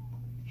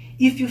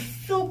 If you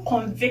feel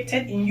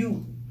convicted in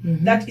you,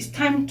 that it's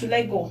time to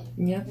let go.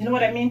 You know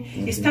what I mean?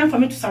 It's time for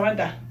me to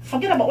surrender.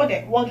 Forget about what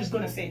the world is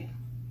going to say.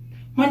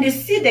 When they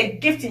see the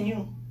gift in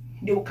you,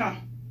 they will come.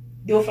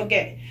 They will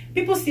forget.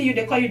 People see you,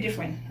 they call you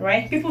different,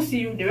 right? People see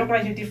you, they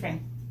recognize you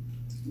different.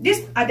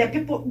 These are the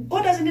people.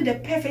 God doesn't need the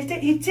perfect.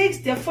 He takes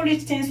the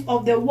foolish things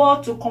of the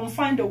world to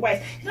confine the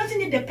wise. He doesn't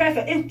need the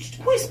perfect. And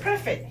who is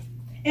perfect?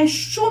 And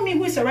show me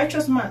who is a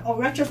righteous man or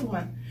righteous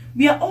woman.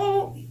 We are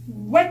all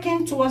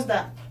working towards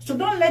that. So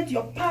don't let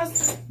your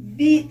past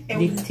be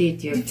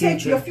dictate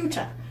your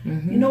future.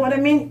 You know what I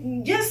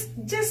mean?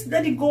 Just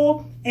let it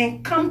go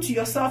and come to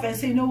yourself and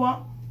say, you know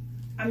what?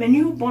 I'm a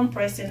newborn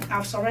person.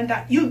 I've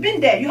surrendered. You've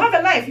been there. You have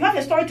a life. You have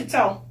a story to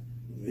tell.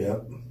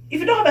 Yep. If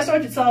you don't have a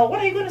story to tell, what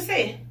are you going to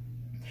say?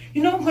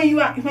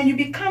 When you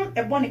become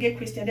a born again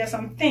Christian, there are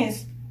some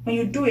things when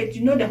you do it,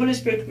 the Holy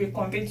Spirit will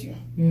convict you,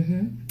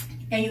 and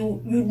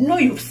you know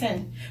you've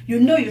sinned. You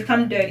know you've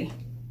come dirty.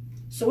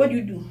 So what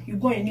do? You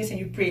go on your knees and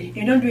you pray.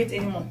 You don't do it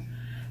anymore.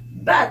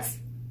 But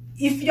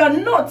if you're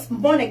not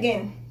born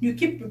again, you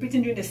keep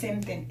repeating doing the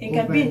same thing. It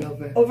can be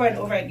over and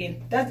over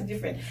again. That's the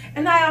difference.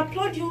 And I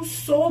applaud you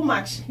so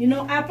much. You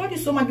know, I applaud you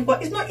so much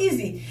because it's not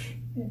easy.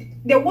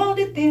 The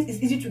worldly things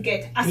is easy to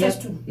get access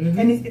to,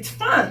 and it's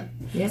fun.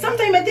 Sometimes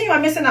you may think you are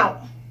missing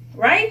out,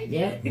 right?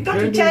 You come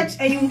to church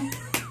and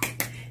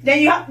the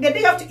day you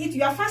have to eat,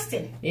 you are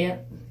fasting.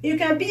 You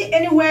can be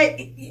anywhere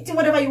eating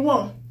whatever you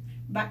want,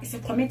 but it's a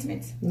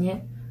commitment.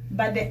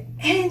 But the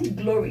end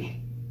glory.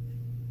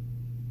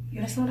 You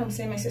understand what I'm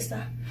saying, my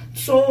sister?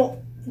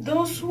 So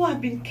those who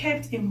have been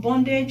kept in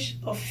bondage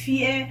of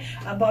fear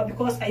about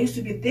because I used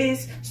to be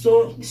this,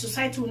 so the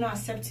society will not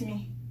accept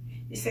me.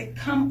 He said,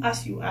 come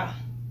as you are,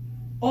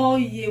 all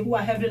ye who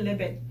are heavy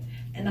laden,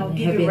 and I'll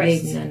give you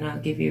rest. And I'll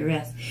give you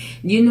rest.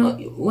 You know,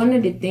 one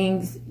of the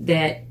things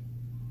that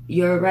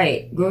you're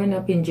right, growing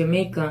up in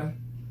Jamaica,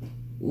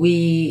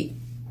 we,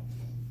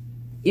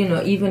 you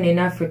know, even in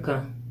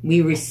Africa,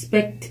 we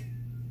respect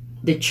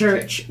the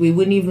church. We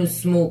wouldn't even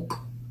smoke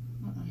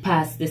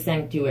past the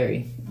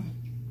sanctuary.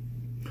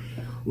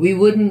 We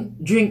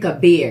wouldn't drink a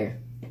beer.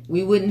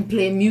 We wouldn't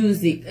play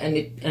music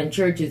and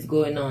church is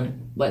going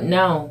on. But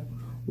now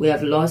we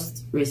have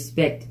lost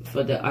respect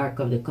for the Ark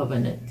of the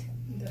Covenant.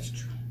 That's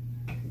true.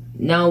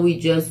 Now we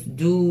just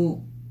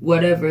do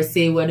whatever,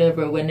 say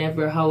whatever,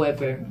 whenever,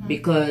 however,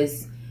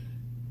 because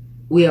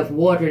we have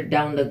watered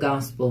down the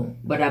gospel.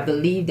 But I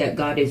believe that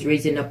God is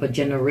raising up a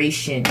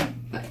generation,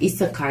 a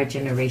Issachar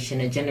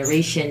generation, a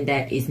generation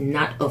that is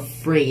not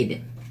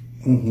afraid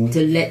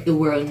to let the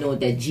world know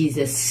that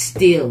Jesus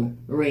still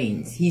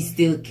reigns. He's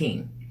still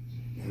king.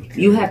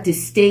 You have to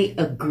stay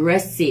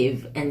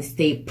aggressive and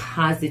stay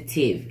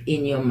positive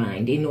in your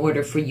mind in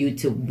order for you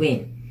to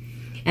win.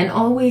 And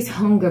always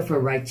hunger for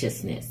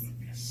righteousness.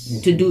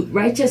 To do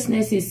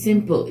righteousness is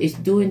simple. It's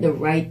doing the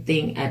right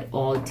thing at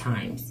all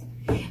times.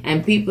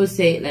 And people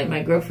say, like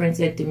my girlfriend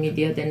said to me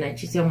the other night,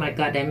 she said, oh my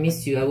God, I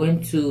miss you.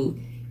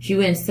 She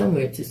went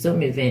somewhere to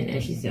some event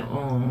and she said,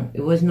 oh,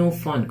 it was no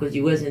fun because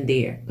you wasn't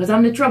there. Because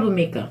I'm the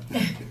troublemaker.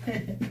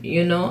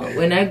 You know,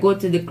 when I go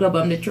to the club,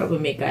 I'm the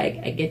troublemaker.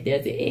 I get there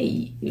and say,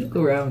 hey, look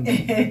around.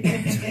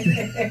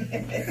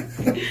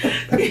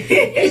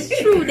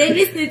 It's true. They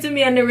listening to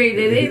me on the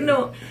radio. They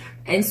know.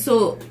 And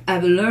so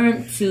I've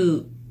learned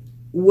to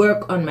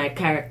work on my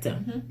character,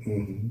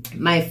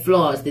 my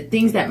flaws, the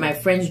things that my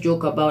friends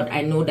joke about.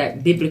 I know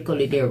that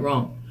biblically they're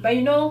wrong. But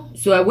you know,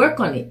 so I work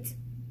on it.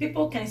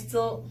 People can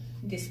still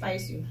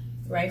despise you,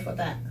 right, for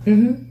that.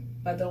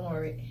 But don't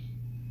worry.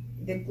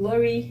 The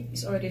glory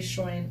is already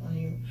showing on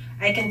you.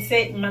 I can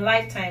say in my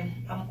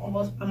lifetime,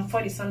 I'm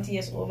 40 something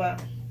years over.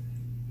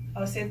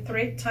 I'll say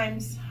 3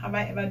 times have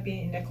I ever been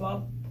in the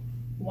club.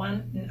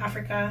 1 in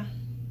Africa,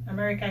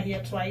 America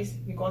here twice,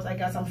 because I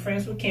got some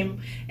friends who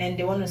came and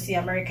they want to see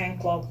American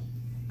club.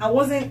 I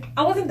wasn't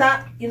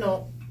that, you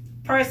know,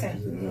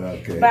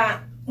 person. But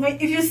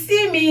if you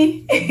see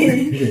me,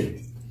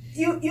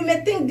 you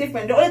may think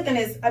different. The only thing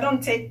is I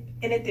don't take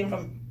anything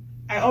from.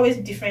 I always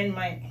defend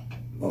my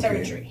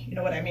territory. You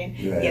know what I mean?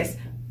 Yes.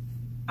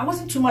 I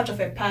wasn't too much of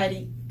a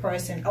party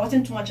person. I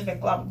wasn't too much of a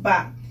club.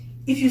 But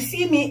if you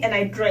see me and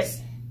I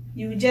dress,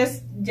 you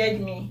just judge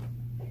me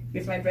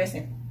with my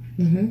dressing.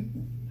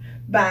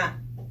 But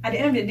at the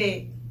end of the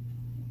day,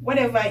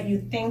 whatever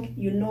you think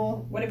you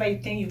know, whatever you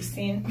think you've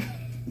seen,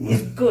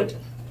 is good.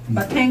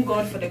 But thank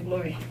God for the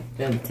glory.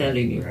 I'm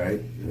telling you.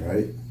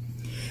 Right.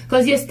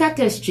 Because your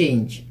status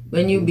change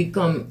when you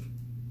become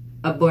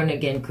a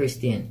born-again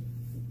Christian.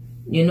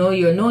 You know,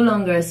 you're no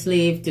longer a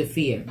slave to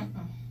fear.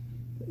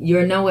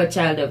 You're now a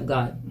child of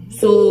God.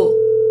 So,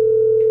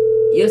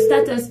 your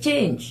status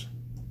change.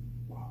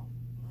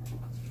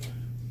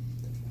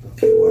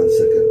 Okay, one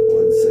second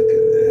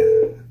there.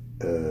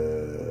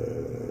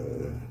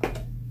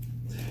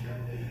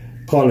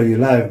 Caller, you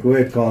live. Go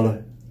ahead,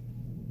 caller.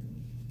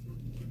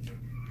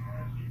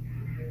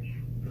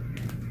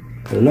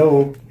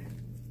 Hello?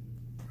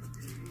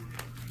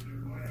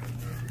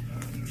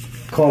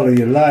 Caller,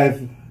 you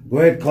live. Go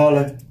ahead,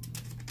 caller.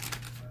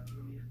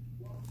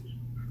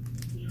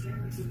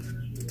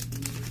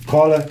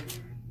 Caller.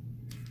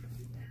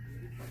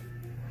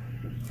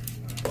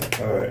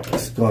 Alright,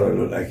 this caller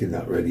look like he's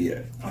not ready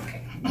yet.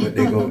 Okay. But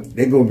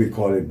they're gonna be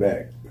calling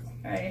back.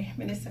 Alright,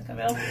 Minister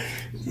Camille.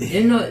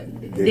 You know,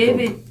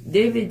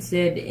 David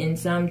said in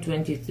Psalm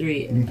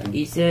 23,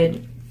 he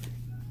said,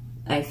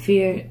 I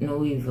fear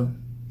no evil,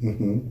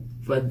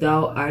 for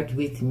thou art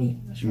with me.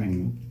 That's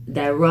right.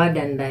 Thy rod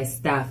and thy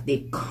staff,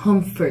 they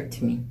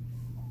comfort me.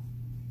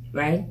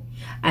 Right?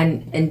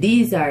 And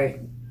these are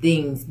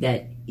things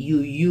that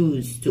you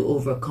use to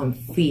overcome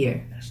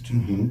fear. That's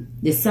true.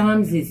 The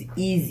Psalms is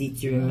easy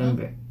to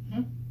remember.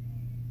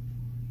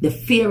 The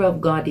fear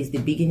of God is the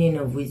beginning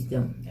of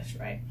wisdom. That's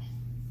right.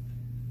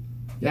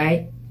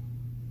 Right?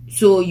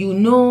 So you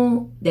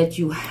know that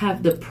you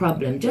have the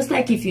problem. Just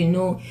like if you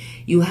know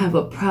you have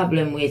a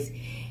problem with,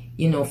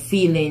 you know,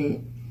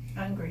 feeling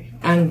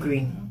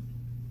angry.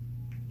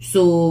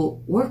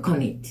 So work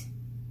on it.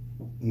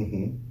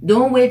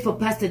 Don't wait for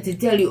pastor to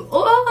tell you,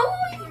 oh,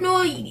 you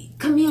know,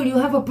 Camille, you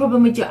have a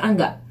problem with your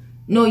anger.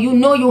 No, you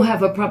know you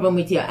have a problem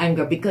with your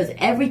anger because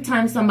every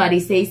time somebody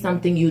says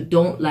something you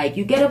don't like,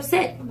 you get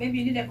upset. Maybe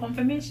you need a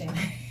confirmation.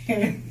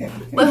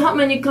 But how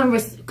many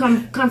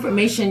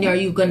confirmation are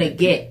you gonna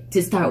get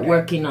to start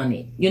working on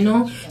it? You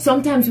know,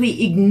 sometimes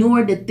we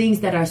ignore the things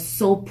that are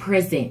so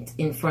present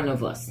in front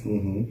of us,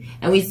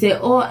 and we say,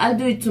 "Oh, I'll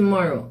do it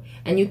tomorrow,"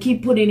 and you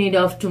keep putting it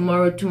off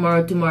tomorrow,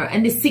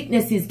 and the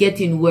sickness is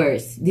getting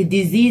worse. The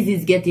disease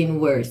is getting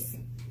worse.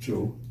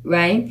 True.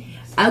 Right?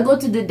 I'll go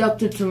to the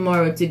doctor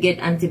tomorrow to get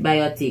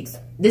antibiotics.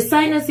 The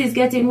sinus is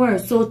getting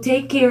worse, so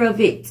take care of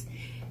it.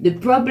 The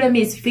problem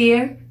is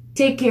fear.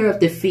 Take care of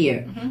the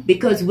fear.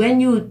 Because when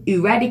you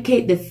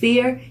eradicate the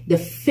fear, the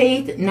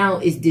faith now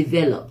is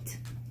developed.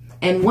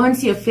 And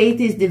once your faith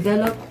is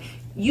developed,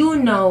 you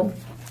now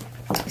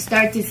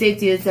start to say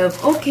to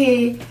yourself,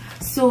 okay,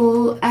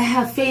 so I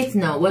have faith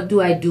now. What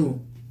do I do?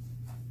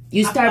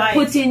 You start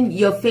putting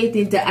your faith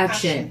into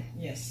action.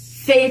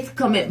 Yes. Faith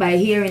cometh by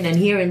hearing, and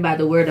hearing by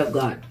the word of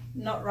God.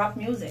 Not rap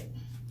music.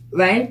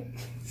 Right?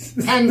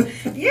 And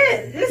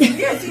yes,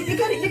 you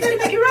gotta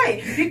make it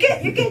right.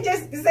 You can't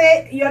just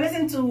say you're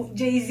listening to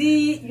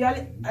Jay-Z.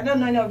 I don't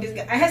know any of this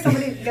guy. I heard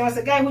somebody. There was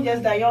a guy who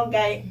just died, young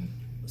guy,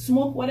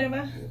 smoke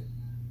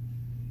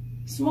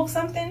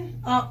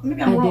something.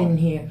 Maybe I'm wrong. I didn't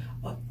hear.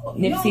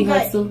 Nipsey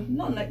Hussle?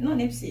 No, not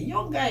Nipsey.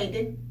 Young guy.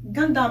 They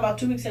gunned down about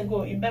 2 weeks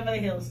ago in Beverly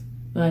Hills.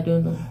 I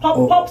don't know.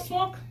 Pop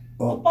smoke.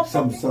 Oh,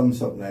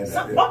 something like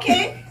that.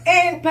 Okay,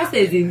 and Pastor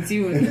is in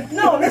tune.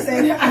 No,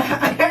 listen,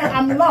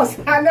 I'm lost.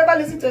 I never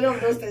listened to any of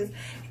those things.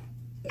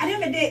 At the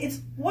end of the day, it's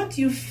what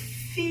you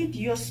feed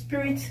your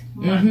spirit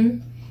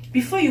man.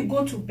 Before you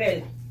go to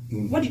bed.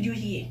 What did you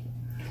hear?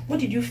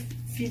 What did you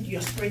feed your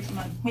spirit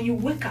man when you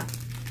wake up?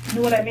 You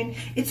know what I mean?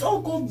 It's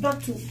all goes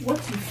back to what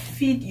you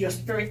feed your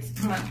spirit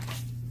man.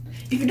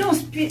 If you don't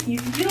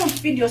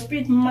feed your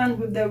spirit man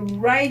with the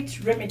right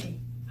remedy,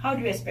 how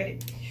do you expect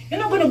it? You're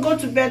not going to go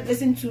to bed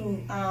listen to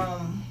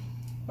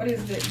what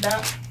is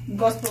that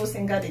gospel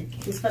singer that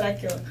his father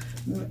killed,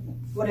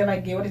 whatever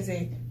gay, what is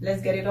it?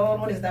 Let's Get It On.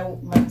 What is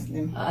that man's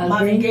name?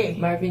 Marvin Gaye.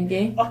 Marvin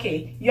Gaye.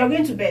 Okay, you are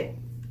going to bed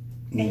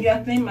and you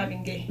are playing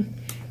Marvin Gaye,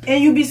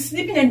 and you'll be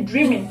sleeping and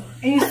dreaming,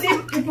 and you see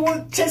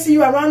people chasing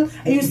you around,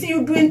 and you see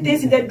you doing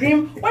things in the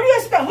dream. What do you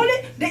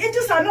expect? The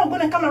angels are not going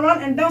to come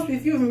around and dance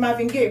with you with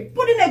Marvin Gaye.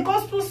 Put in a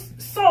gospel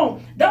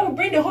song that will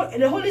bring the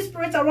Holy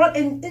Spirit around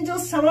and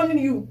angels surrounding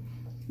you.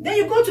 Then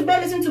you go to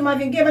bed, listen to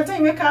Marvin Gaye. By the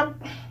time you wake up,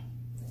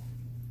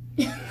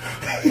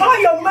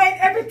 all your mind,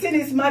 everything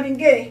is Marvin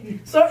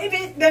Gaye. So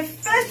even the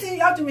first thing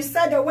you have to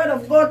recite the word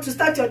of God to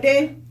start your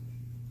day,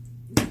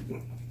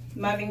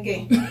 Marvin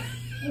Gaye.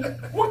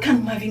 What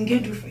can Marvin Gaye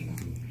do for you?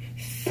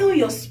 Fill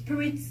your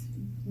spirit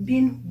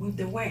being with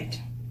the word.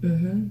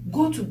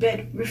 Go to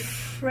bed,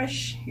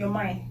 refresh your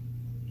mind,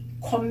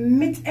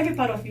 commit every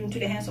part of you into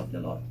the hands of the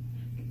Lord.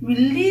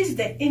 Release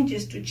the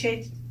angels to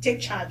take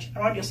charge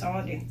around your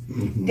surrounding.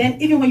 Then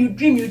even when you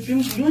dream, you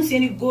don't see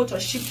any goat or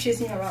sheep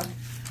chasing you around.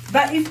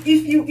 But if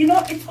you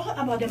know, it's all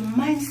about the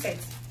mindset.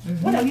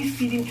 What are we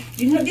feeding?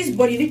 You know, this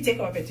body, you need to take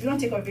care of it. If you don't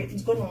take care of it,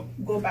 it's going to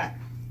go bad.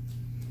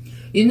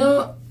 You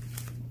know,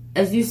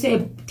 as you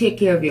say, take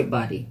care of your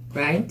body,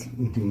 right?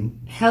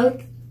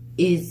 Health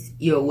is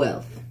your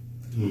wealth.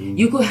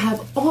 You could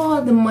have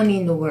all the money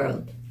in the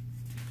world,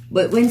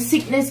 but when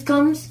sickness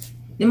comes,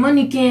 the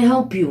money can't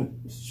help you.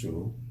 It's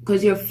true.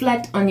 Because you're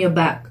flat on your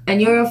back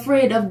and you're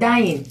afraid of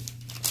dying,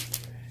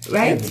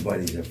 right?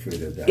 Everybody's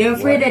afraid of that. You're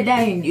afraid of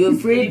dying. You're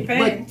afraid,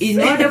 but in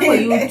order for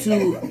you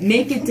to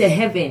make it to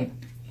heaven,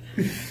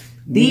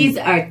 these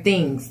are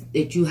things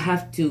that you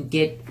have to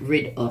get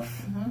rid of,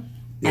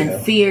 and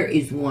fear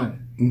is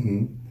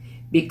one,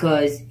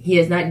 because He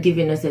has not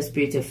given us a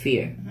spirit of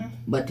fear,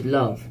 but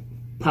love,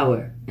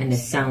 power, and a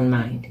sound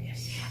mind.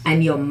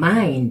 And your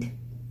mind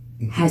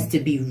has to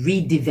be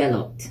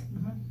redeveloped.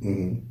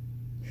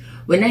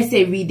 When I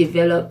say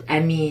redeveloped,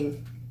 I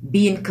mean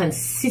being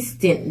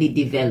consistently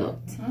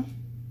developed.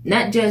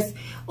 Not just,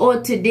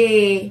 oh,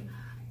 today,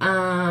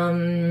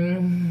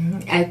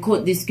 I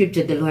quote this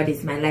scripture, the Lord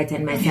is my light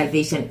and my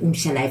salvation, whom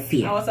shall I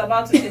fear? I was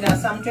about to say that,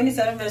 Psalm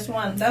 27 verse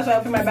 1. That's why I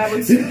opened my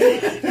Bible too.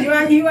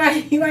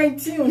 You are in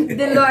tune.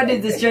 The Lord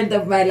is the strength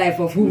of my life,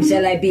 of whom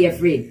shall I be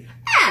afraid?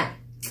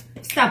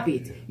 Stop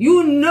it.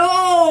 You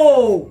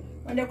know.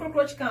 When the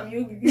cockroach come,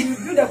 you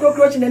do the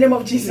cockroach in the name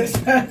of Jesus.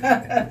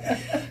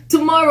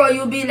 Tomorrow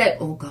you'll be like,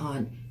 oh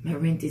God, my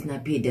rent is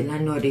not paid. The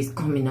landlord is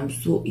coming.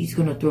 He's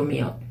going to throw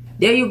me out.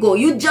 There you go.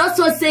 You just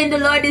was saying the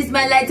Lord is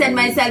my light and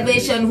my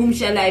salvation. Whom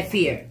shall I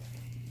fear?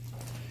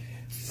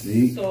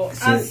 See? So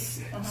it's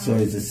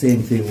the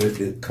same thing with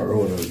the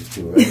corona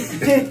too,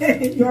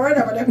 right? You're right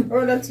about the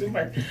corona too,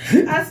 but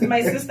as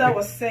my sister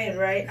was saying,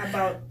 right,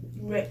 about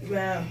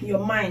your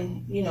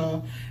mind, you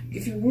know,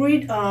 if you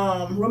read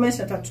Romans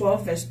chapter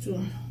 12 verse 2,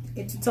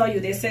 it will tell you,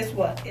 it says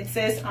what? It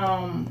says,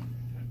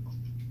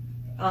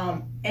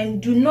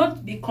 and do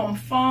not be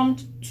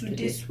conformed to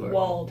this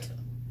world,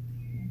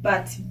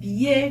 but be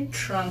ye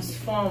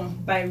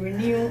transformed by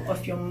renewal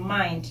of your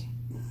mind.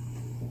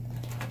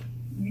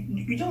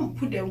 You don't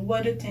put the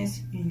worldly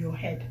things in your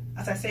head.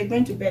 as I said,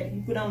 going to bed,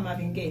 you put on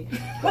Marvin Gaye.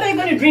 What are you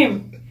going to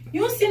dream?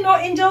 You see no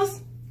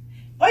angels?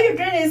 All you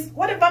dream is,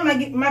 whatever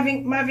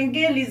Marvin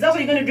Gaye leads, that's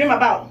what you're going to dream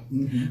about.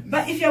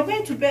 But if you're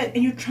going to bed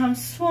and you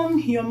transform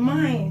your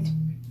mind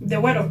with the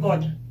word of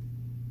God,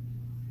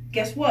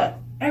 guess what?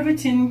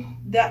 Everything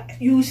that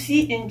you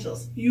see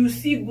angels, you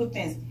see good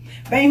things.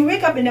 But you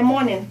wake up in the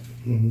morning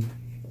and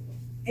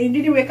you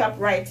didn't wake up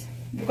right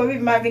because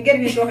if Marvin Gaye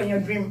didn't show up in your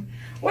dream,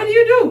 what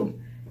do?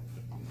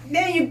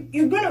 Then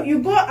you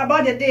go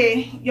about the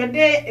day, your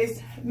day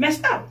is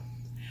messed up.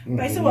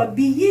 But I say, well,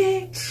 be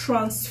ye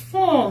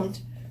transformed.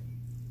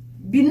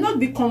 Not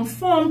be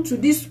conformed to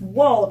this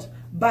world,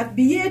 but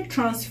be ye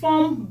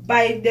transformed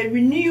by the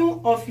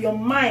renewal of your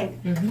mind,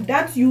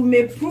 that you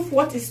may prove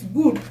what is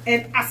good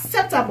and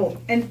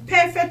acceptable and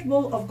perfect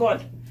will of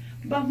God.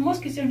 But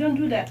most Christians don't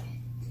do that.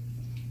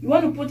 You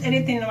want to put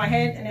anything in my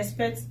head and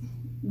expect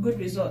good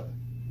result.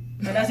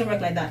 But it doesn't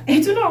work like that.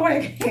 It will not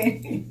work.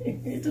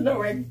 It will not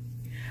work.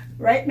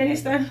 Right,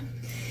 Minister?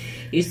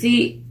 You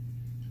see,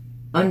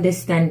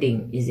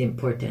 understanding is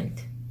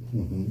important.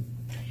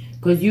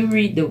 Because you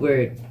read the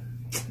word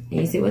and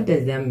you say, what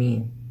does that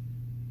mean?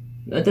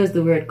 What does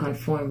the word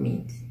conform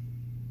mean?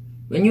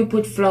 When you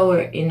put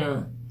flour in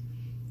a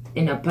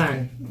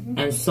pan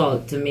and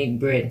salt to make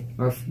bread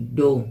or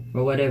dough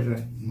or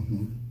whatever,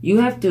 you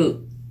have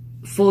to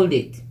fold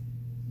it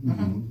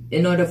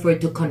in order for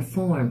it to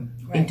conform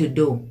into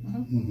dough.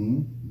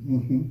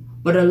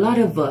 But a lot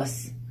of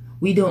us,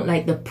 we don't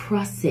like the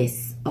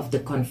process of the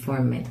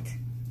conformment.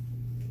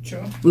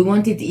 True. We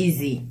want it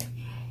easy.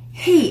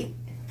 Hey,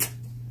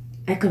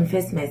 I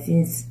confess my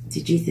sins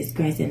to Jesus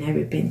Christ and I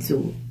repent,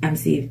 so I'm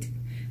saved.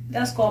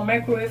 That's called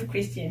microwave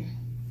Christian.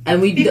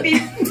 And we do.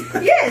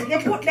 Yes,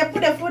 they put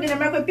the food in the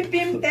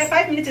microwave.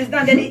 5 minutes is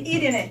done. Then they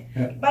eat in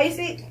it. But you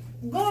see,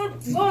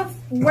 God's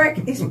work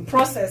is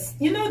process.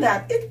 You know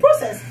that it's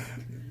process.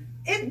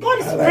 God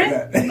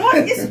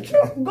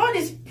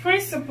is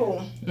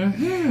principle.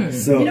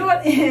 So you know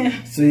what?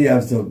 So you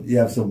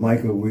have some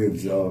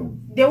microwaves.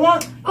 They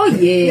want. Oh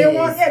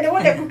yeah. They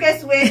want the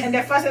quickest way and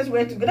the fastest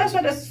way to go. That's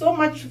why there's so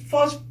much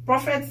false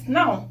prophets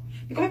now.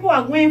 Because people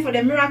are going for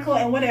the miracle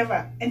and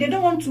whatever, and they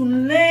don't want to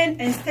learn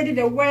and study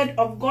the word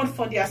of God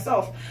for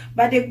themselves.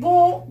 But they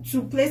go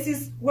to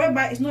places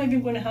whereby it's not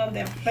even going to help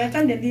them. By the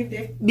time they leave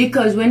there.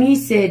 Because when he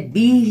said,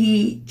 "Be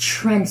ye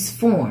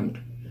transformed,"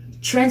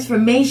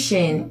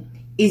 transformation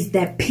is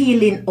that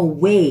peeling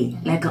away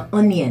like an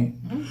onion.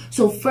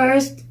 So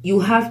first you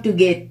have to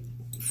get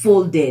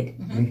folded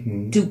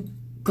to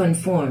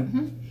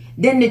conform.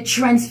 Then the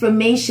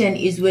transformation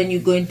is when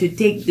you're going to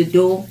take the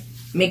dough,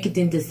 make it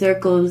into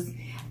circles,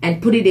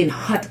 and put it in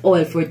hot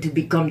oil for it to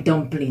become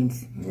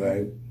dumplings.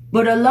 Right.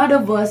 But a lot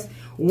of us,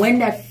 when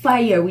that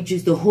fire, which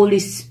is the Holy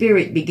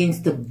Spirit, begins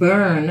to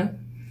burn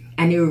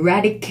and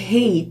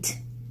eradicate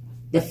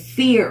the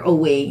fear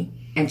away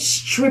and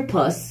strip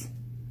us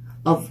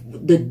of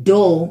the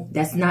dough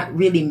that's not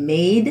really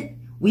made,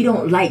 we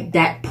don't like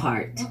that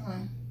part.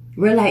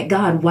 We're like,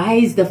 God, why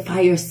is the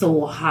fire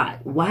so hot?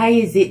 Why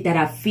is it that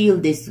I feel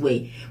this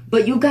way?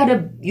 But you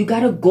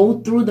gotta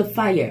go through the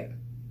fire.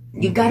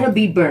 You gotta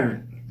be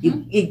burned.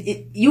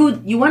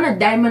 You want a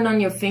diamond on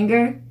your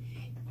finger?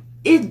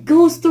 It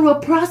goes through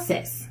a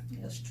process.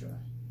 That's true.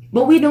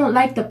 But we don't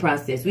like the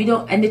process. We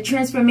don't, and the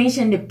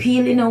transformation, the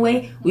peeling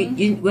away.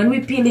 When we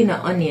peel in an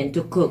onion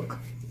to cook,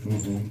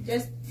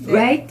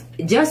 right?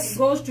 Just it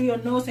goes to your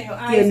nose and your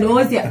eyes. Your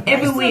nose, yeah,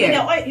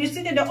 everywhere. You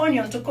still need the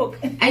onion to cook.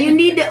 And you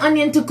need the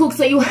onion to cook,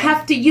 so you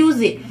have to use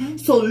it.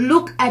 So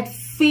look at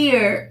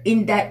fear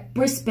in that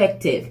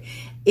perspective.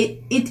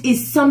 It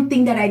is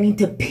something that I need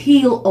to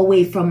peel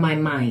away from my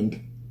mind.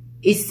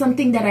 It's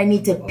something that I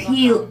need to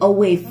peel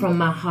away from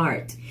my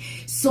heart.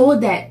 So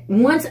that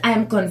once I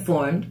am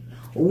conformed,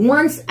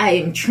 once I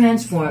am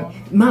transformed,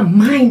 my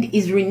mind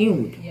is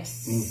renewed.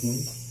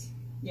 Yes.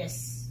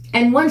 Yes.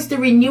 And once the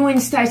renewing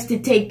starts to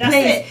take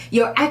place,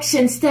 your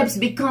action steps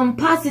become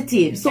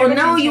positive. So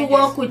now you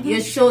walk with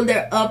your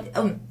shoulder up.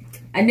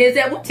 And they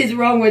say, what is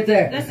wrong with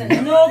her? Listen,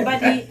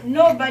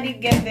 nobody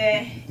get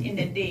there in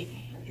the day.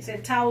 It's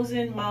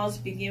 1,000 miles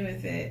begin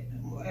with a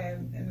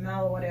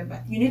mile or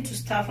whatever. You need to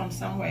start from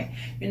somewhere.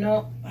 You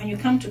know, when you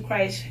come to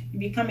Christ, you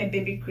become a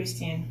baby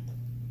Christian.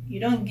 You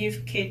don't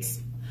give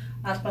kids,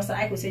 as Pastor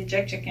Ike would say,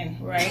 jerk chicken,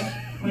 right?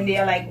 When they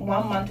are like 1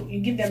 month,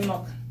 you give them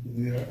milk.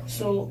 Yeah.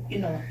 So, you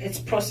know, it's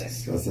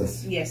process.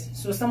 Process. Yes.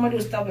 So somebody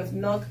will start with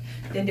milk,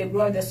 then they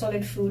grow up the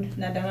solid food,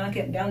 now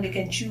down they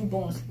can chew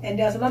bones. And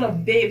there's a lot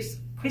of babes,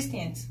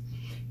 Christians,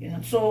 you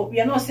know. So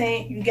we are not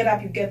saying you get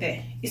up, you get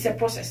there. It's a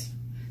process.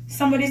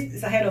 Somebody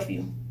is ahead of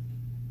you.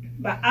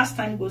 But as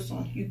time goes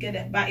on, you get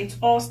there. But it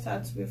all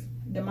starts with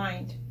the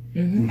mind.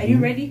 Are you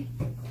ready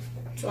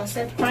to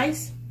accept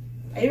Christ?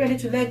 Are you ready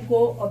to let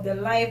go of the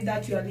life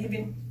that you are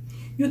living?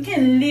 You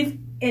can't live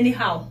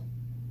anyhow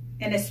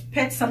and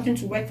expect something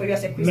to work for you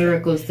as a Christian.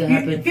 Miracles to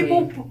happen for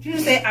you. People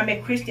say, I'm a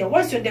Christian.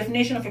 What's your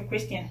definition of a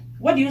Christian?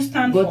 What do you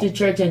stand for? Go to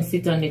church and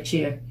sit on the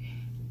chair.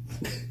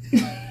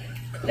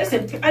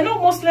 Listen, I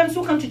know Muslims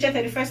who come to church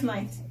at the first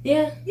night.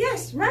 Yeah.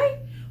 Yes, right?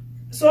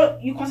 So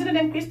you consider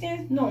them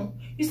Christians? No.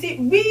 You see,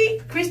 we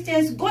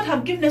Christians, God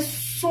have given us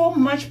so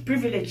much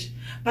privilege,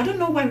 but I don't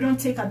know why we don't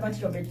take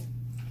advantage of it.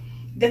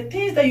 The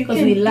things that you can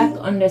do, because we lack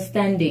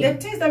understanding. the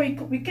things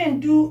that we can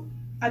do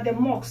at the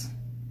mosques.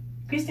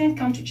 Christians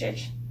come to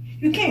church.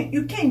 You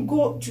can't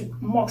go to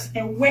mosques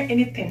and wear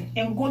anything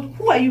and go.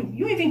 Who are you?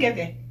 You even get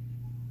there.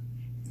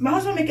 My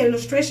husband make an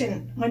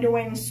illustration when they were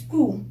in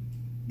school.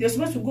 They were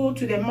supposed to go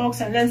to the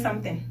mosques and learn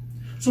something.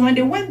 So when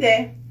they went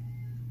there,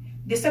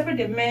 they separate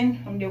the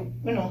men from the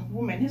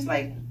women. It's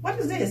like, what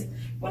is this?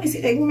 When you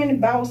see the women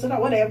bow, so that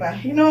whatever,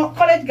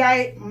 college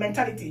guy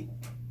mentality.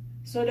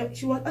 So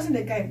she was asking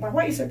the guy, but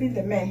why are you separating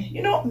the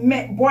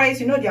men? Boys,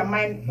 their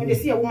mind, when they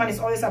see a woman, it's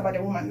always about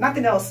the woman,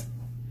 nothing else.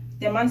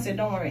 The man said,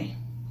 don't worry,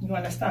 you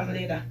understand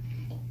later.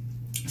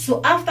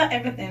 So after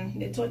everything,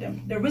 they told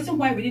them, the reason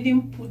why we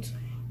didn't put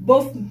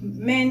both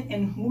men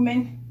and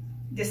women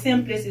the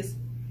same places,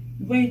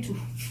 we're going to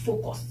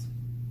focus.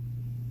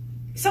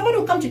 Somebody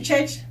will come to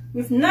church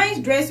with nice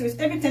dress,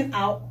 with everything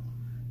out,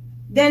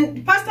 then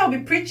the pastor will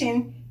be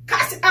preaching,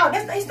 cast it out.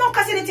 He's not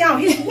casting it out,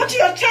 he's watching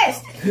your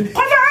chest.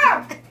 Cover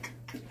up.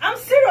 I'm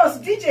serious,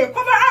 DJ,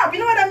 cover up. You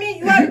know what I mean?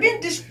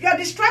 You are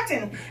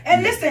distracting.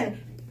 And listen,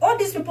 all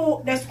these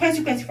people, there's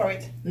consequence for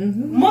it.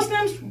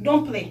 Muslims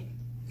don't play.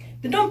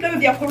 They don't play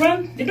with their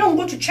Quran. They don't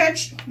go to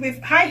church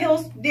with high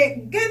heels.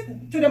 They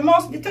get to the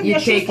mosque, they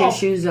take their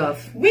shoes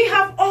off. We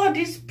have all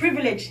this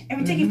privilege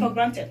and we take it for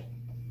granted.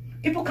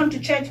 People come to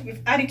church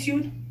with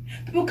attitude.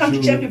 People come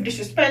to church with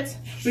disrespect.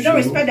 We don't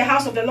respect the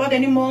house of the Lord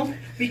anymore.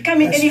 We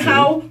come in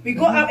anyhow. We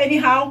go out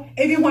anyhow.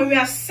 Even when we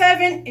are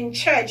serving in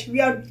church, we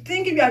are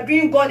thinking we are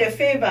doing God a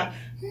favor.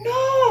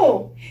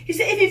 No. He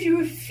said, if you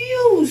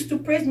refuse to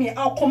praise me,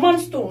 I'll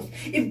command stones.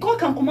 If God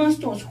can command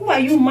stones, who are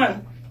you,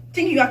 man?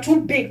 Think you are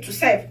too big to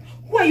serve?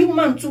 Who are you,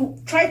 man, to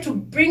try to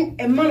bring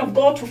a man of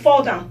God to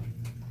fall down?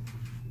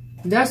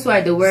 That's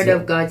why the word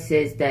of God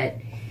says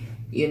that,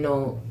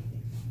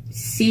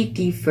 seek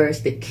ye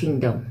first the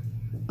kingdom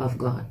of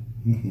God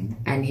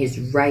and his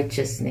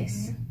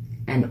righteousness,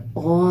 and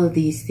all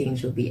these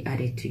things will be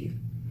added to you.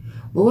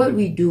 But what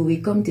we do,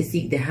 we come to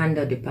seek the hand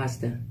of the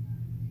pastor.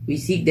 We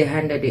seek the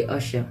hand of the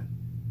usher,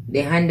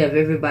 the hand of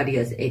everybody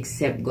else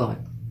except God.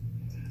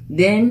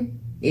 Then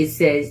it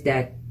says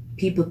that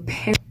people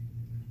perish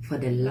for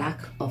the lack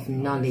of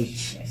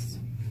knowledge. Yes.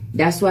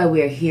 That's why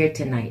we're here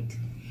tonight,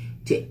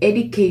 to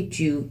educate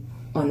you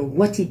on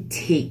what it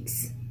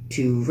takes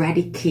to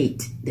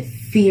eradicate the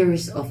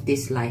fears of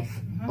this life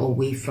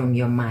away from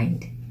your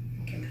mind,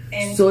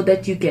 so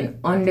that you can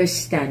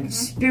understand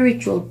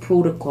spiritual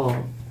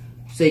protocol,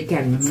 so it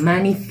can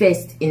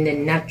manifest in the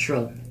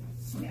natural.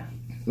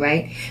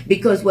 Right?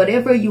 Because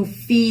whatever you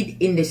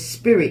feed in the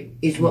spirit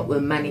is what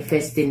will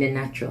manifest in the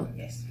natural.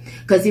 Yes.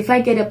 Because if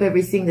I get up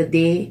every single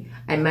day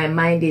and my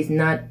mind is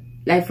not,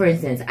 like for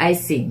instance, I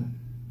sing.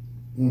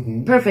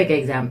 Perfect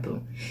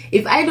example.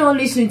 If I don't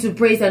listen to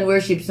praise and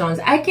worship songs,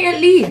 I can't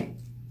lead.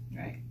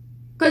 Right.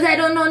 Because I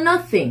don't know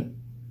nothing.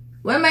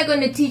 What am I going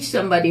to teach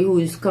somebody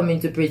who's coming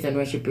to praise and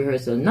worship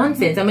rehearsal?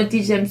 Nonsense. I'm going to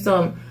teach them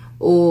some,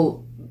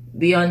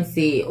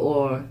 Beyonce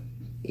or,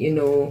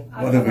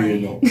 whatever you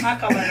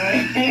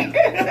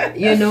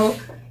know.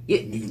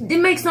 It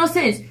makes no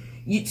sense.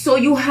 So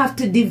you have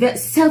to develop.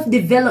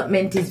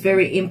 Self-development is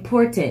very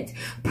important.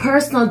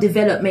 Personal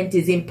development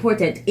is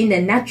important in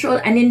the natural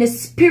and in the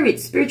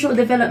spirit. Spiritual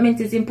development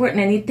is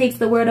important, and it takes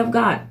the word of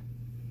God.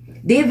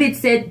 David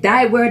said,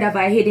 thy word have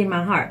I hid in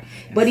my heart.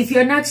 Yes. But if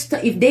you're not,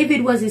 if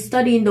David was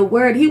studying the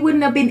word, he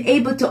wouldn't have been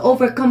able to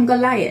overcome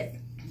Goliath.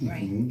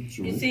 Right.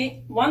 You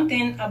see, one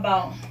thing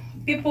about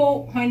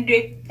people, when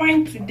they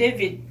point to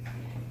David,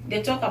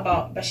 they talk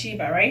about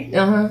Bathsheba, right?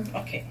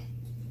 Okay.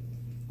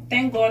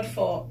 Thank God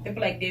for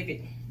people like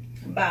David.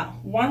 But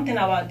one thing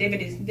about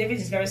David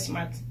is very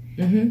smart.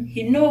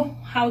 He know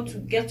how to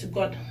get to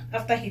God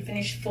after he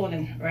finished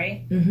falling,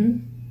 right?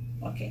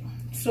 Okay.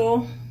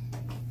 So,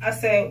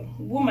 as a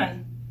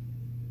woman,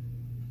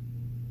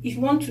 if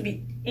you want to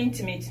be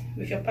intimate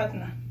with your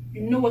partner,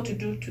 you know what to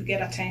do to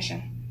get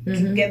attention,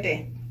 to get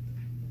there.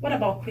 What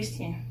about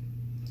Christian?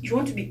 If you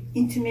want to be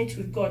intimate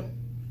with God,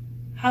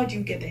 how do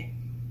you get there?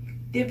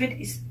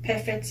 David is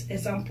perfect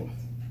example.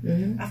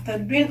 After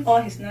doing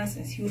all his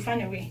nonsense, he will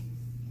find a way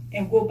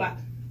and go back.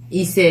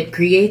 He said,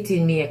 create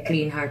in me a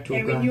clean heart, O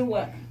God. Renew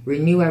what?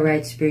 Renew a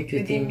right spirit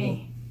within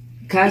me.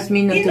 Cast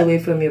me not away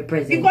from your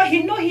presence. Because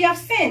he know he have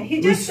sinned. He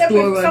just slept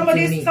with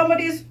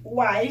somebody's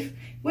wife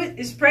who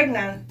is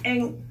pregnant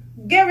and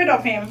get rid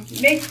of him,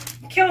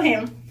 kill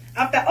him.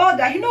 After all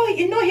that, he know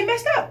he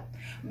messed up.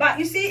 But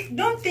you see,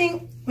 don't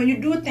think when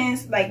you do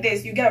things like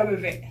this, you get away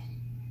with it.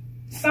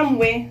 Some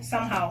way,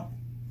 somehow,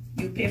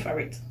 you pay for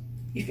it.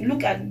 If you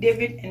look at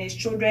David and his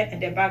children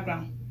and their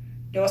background,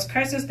 there was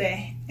curses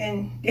there,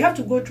 and they have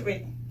to go through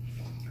it.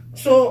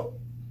 So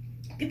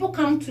people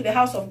come to the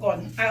house of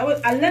God.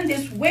 I learned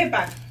this way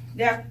back.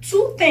 There are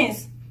two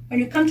things when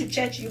you come to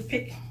church you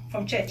pick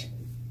from church.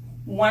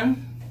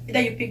 One,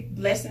 either you pick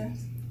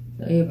blessings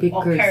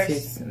or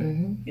curses.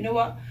 You know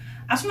what?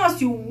 As soon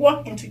as you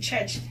walk into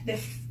church, the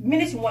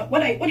minute you walk,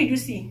 what did you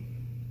see?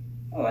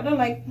 Oh, I don't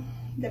like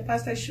the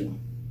pastor's shoe,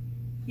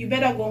 you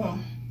better go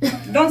home.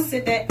 Don't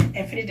sit there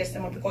and finish the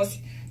sermon because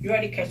you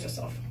already catch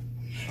yourself.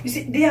 You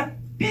see, there are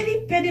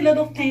petty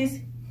little things.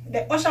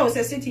 The usher will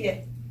say, sit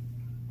here.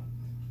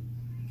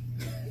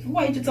 Who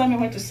are you to tell me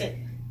when to sit?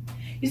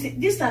 You see,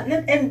 these are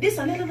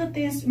little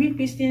things we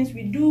Christians,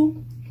 we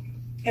do,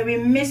 and we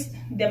miss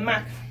the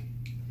mark.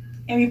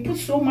 And we put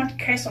so much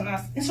curse on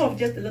us instead of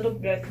just a little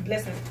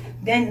blessings.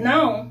 Then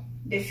now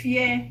the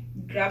fear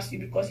grabs you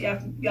because you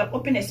have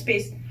opened a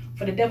space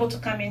for the devil to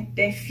come in.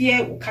 Then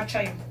fear will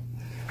capture you.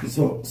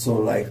 So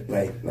like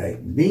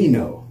me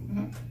now,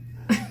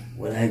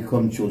 when I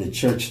come through the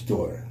church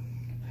door,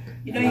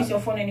 you don't use your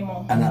phone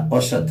anymore. And an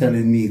usher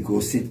telling me go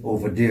sit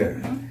over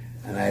there,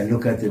 and I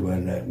look at him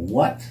and like,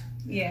 what?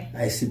 Yeah.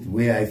 I sit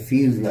where I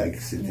feel like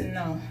sitting.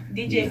 No,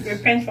 DJ,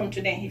 repent from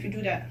today if you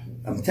do that.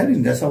 I'm telling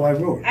you, that's how I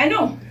roll. I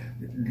know.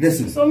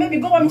 Listen. So maybe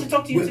God want me to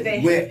talk to you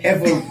today.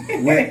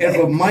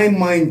 Wherever my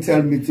mind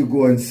tell me to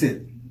go and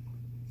sit,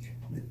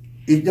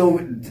 it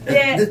don't.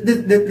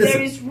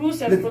 There is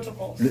rules and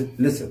protocols.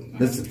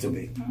 Listen to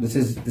me. This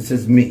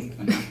is me.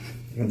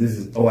 And this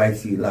is how I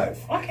see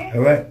life. Okay.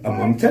 All right.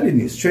 I'm telling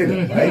you straight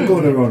up. I ain't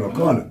going around the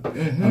corner.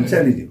 I'm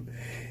telling you,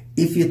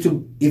 if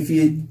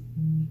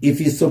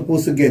you're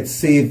supposed to get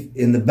saved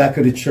in the back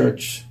of the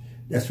church,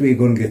 that's where you're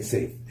going to get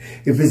saved.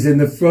 If it's in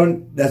the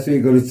front, that's where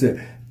you're going to say.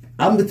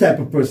 I'm the type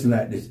of person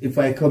like this. If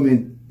I come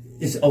in,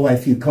 it's how I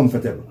feel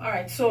comfortable. All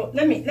right. So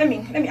let me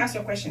ask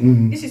you a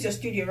question. This is your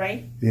studio,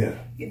 right? Yeah.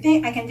 You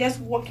think I can just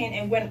walk in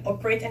and go and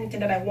operate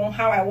anything that I want,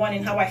 how I want,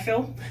 and how I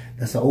feel?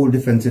 That's a whole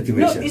different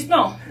situation. No, it's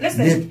not.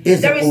 Listen,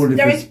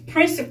 there is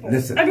principle.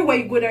 Listen. Everywhere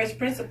you go, there is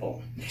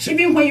principle.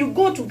 Even when you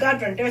go to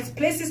gathering, there is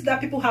places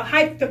that people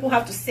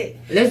have to sit.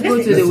 Let's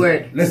go to the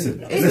word. Listen.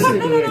 No. This is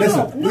something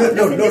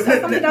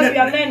that we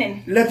are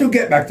learning. Let's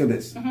get back to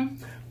this.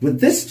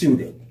 With this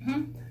studio,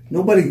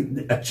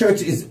 a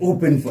church is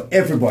open for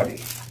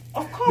everybody.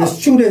 Of course. The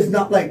studio is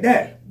not like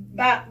that.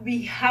 But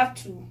we have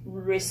to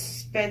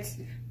respect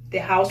the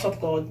house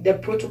of God, the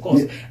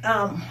protocols.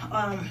 Yeah.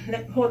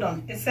 Hold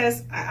on. It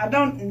says, I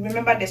don't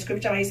remember the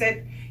scripture, but he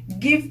said,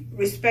 give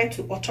respect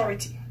to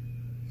authority.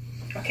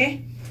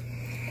 Okay?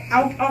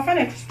 I'll find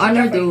it.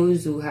 Honor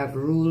those who have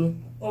rule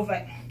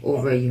over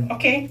you.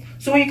 Okay?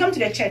 So when you come to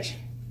the church,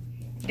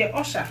 the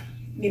usher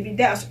may be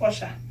there as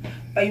usher,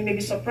 but you may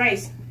be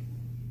surprised.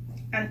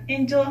 An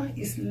angel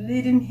is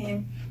leading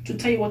him to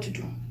tell you what to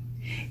do.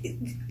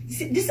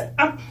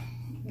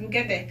 We'll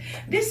get there.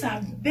 These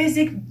are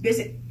basic.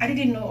 I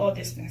didn't know all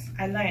these things.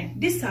 I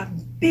learned. These are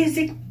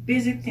basic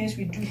things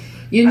we do.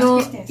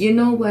 You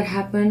know what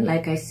happened?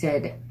 Like I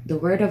said, the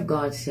word of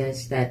God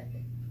says that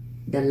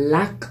the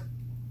lack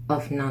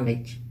of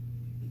knowledge,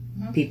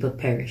 people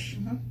perish.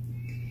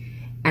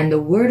 And the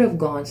word of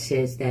God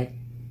says that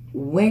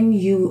when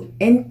you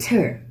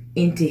enter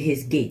into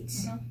his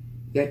gates,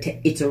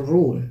 it's a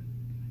rule.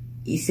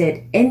 He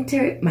said,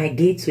 enter my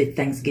gates with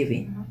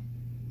thanksgiving.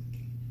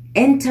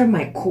 Enter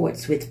my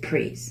courts with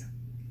praise.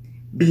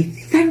 Be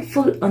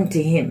thankful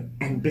unto him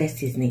and bless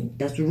his name.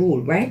 That's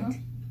rule, right?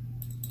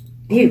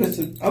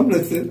 I'm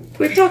listening.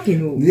 We're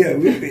talking rule.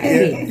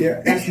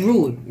 Yeah. That's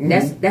rule.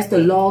 That's the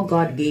law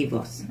God gave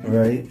us.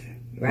 Right.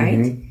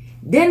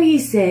 Then he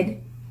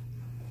said,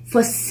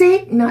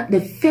 forsake not the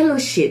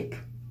fellowship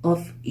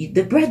of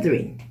the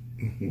brethren.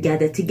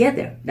 Gather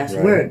together. That's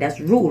word. That's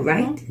rule,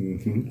 right?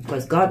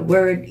 Because God's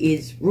word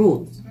is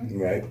rules.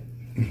 Right.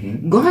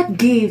 God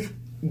gave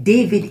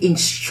David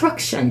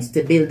instructions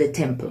to build the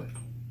temple.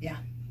 Yeah.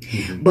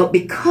 But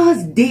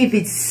because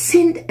David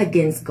sinned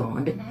against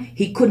God,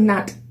 he could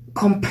not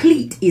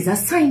complete his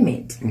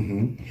assignment.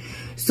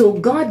 So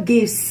God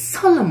gave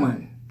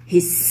Solomon,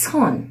 his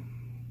son,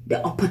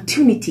 the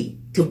opportunity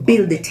to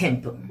build the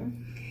temple.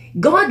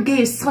 God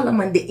gave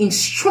Solomon the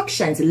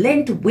instructions,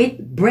 length,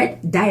 width,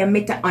 breadth,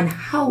 diameter, on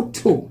how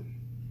to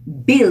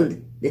build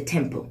the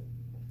temple.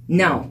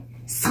 Now,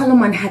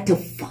 Solomon had to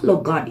follow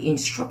God's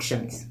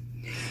instructions.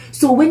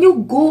 So when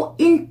you go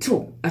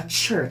into a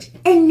church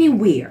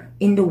anywhere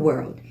in the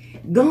world,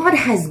 God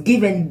has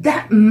given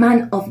that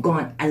man of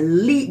God,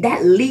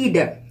 that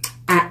leader,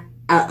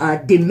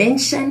 a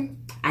dimension,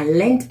 a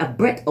length, a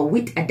breadth, a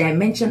width, a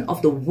dimension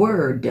of the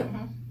word.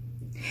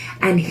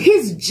 And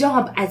his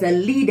job as a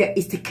leader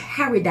is to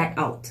carry that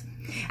out.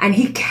 And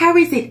he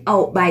carries it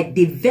out by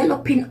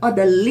developing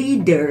other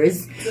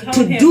leaders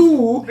to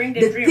do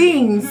the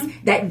things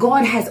that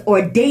God has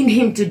ordained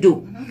him to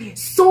do.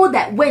 So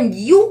that when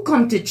you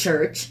come to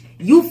church,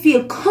 you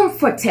feel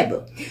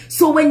comfortable.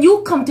 So when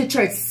you come to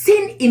church,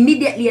 sin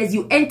immediately as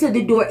you enter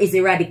the door is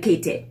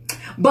eradicated.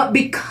 But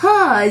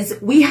because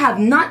we have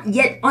not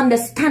yet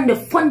understand the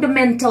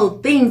fundamental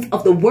things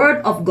of the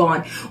word of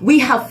God, we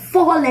have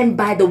fallen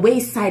by the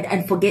wayside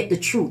and forget the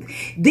truth.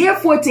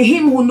 Therefore, to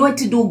him who know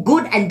to do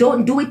good and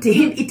don't do it, to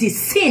him it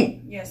is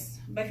sin. Yes.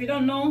 But if you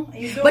don't know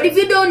and you do But if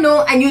you don't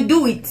know and you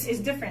do it, it's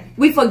different.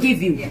 We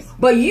forgive you. Yes.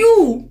 But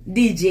you,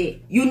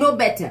 DJ, you know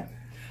better.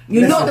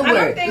 You know the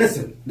word.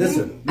 Listen. This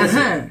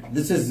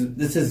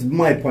is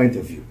my point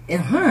of view.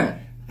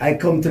 I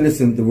come to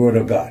listen to the word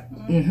of God.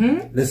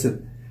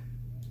 Listen.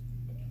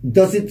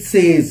 does it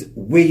say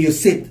where you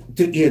sit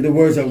to hear the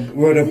word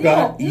of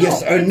God?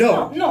 Yes or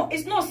no? No,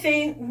 it's not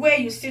saying where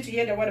you sit to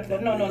hear the word of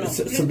God. No.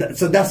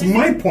 So that's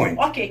my point.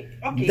 Okay.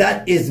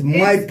 That is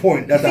my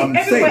point that I'm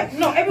saying.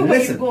 No,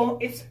 everywhere you go,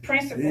 it's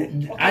principle.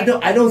 Okay?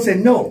 I don't say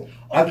no.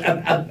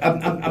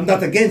 I'm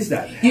not against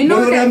that. You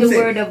know that the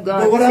word of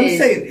God. But what I'm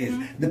saying is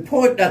the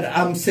point that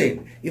I'm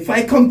saying. If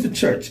I come to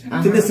church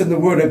to listen to the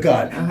word of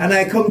God, and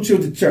I come through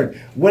the church,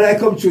 when I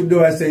come through the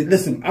door, I say,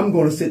 "Listen, I'm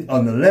going to sit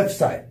on the left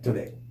side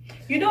today."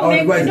 You don't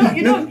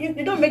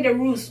make the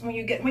rules when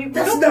you get when you.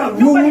 That's not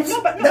rules.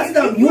 That's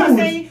not rules. You are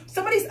saying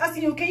somebody's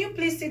asking you, "Can you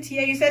please sit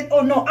here?" You said,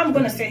 "Oh no, I'm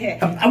going to sit here."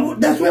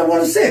 That's where I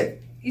want to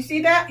sit. You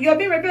see that? You're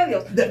being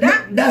rebellious.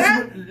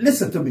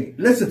 Listen to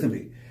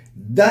me.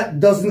 That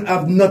doesn't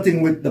have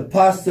nothing with the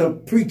pastor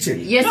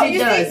preaching. Yes, it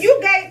does. See,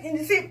 you guys,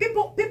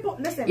 people,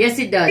 listen. Yes,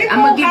 it does. I'm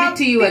going to give it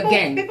to you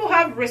again. People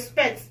have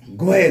respect.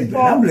 Go ahead,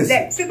 I'm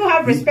listening. People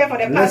have respect for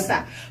the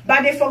pastor,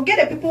 but they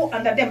forget the people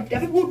under them. The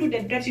people who do the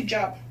dirty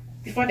job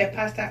before the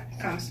pastor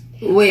comes.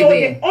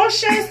 The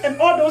ushers and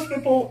all those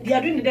people, they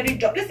are doing the dirty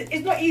job. Listen,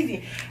 it's not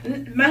easy.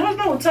 My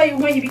husband will tell you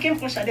when he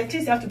became usher, the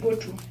things you have to go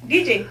through.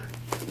 DJ,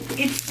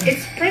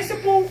 it's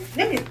principle.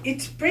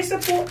 It's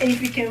principle, and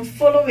if you can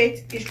follow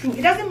it, it's true.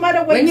 It doesn't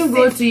matter when you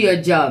go to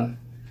your job,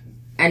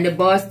 and the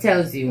boss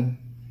tells you,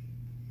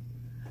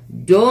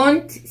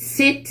 "Don't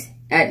sit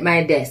at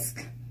my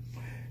desk."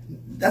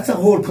 That's a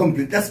whole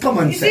complete. That's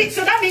common sense. You see,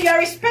 so that means you're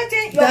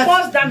respecting your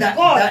boss than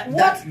God.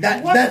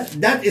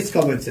 That is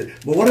common sense.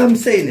 But what I'm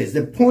saying is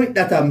the point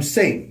that I'm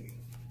saying.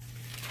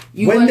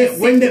 When they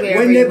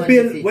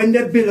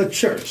build a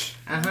church,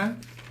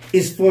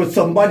 is for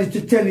somebody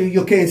to tell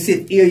you can't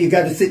sit here, you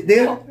got to sit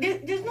there. No,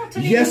 there's not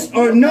telling yes you,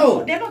 or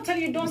no. They're not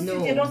telling you don't sit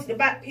here, don't sit.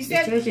 But he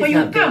said when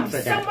you come,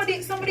 somebody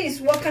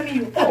is welcoming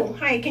you. Oh,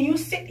 hi, can you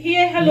sit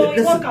here? Hello,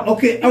 you're welcome.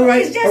 Okay, all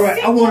right.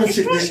 I want to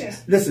sit there.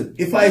 Listen,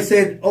 if I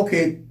said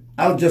okay,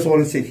 I just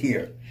want to sit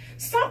here.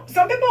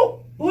 Some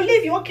people will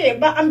leave you, okay,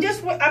 but I'll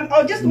just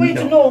wait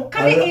to know.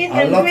 Coming in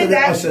and doing that. A lot of the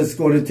ushers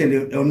going to tell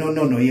you, oh,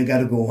 no, you got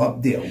to go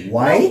up there.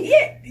 Why?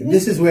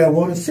 This is where I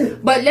want to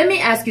sit. But let me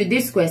ask you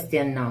this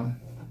question now.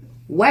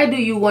 Why do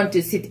you want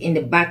to sit in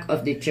the back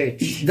of the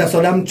church? That's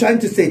what I'm trying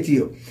to say to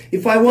you.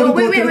 If I want to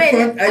go to the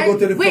front, I go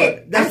to the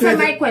front. Answer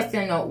my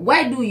question now.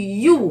 Why do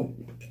you...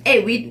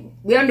 Hey,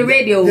 we're on the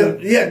radio.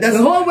 The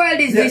whole world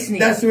is listening.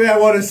 That's where I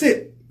want to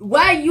sit.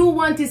 Why you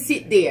want to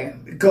sit there?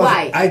 Because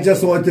why? I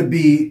just want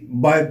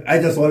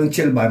to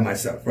chill by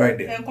myself right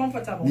there. And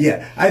comfortable.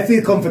 Yeah, I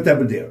feel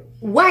comfortable there.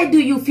 Why do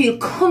you feel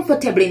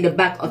comfortable in the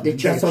back of the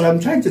church? That's what I'm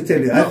trying to tell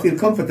you. No, I feel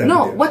comfortable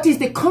there. What is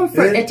the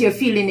comfort that you're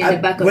feeling in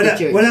the back of the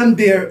church? When I'm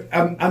there,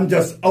 I'm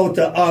just out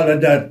of all of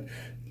that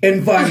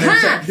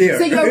environment up there.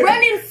 So you're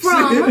running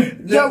from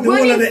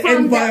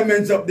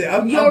environments up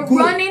there. You're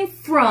running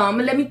from,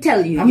 let me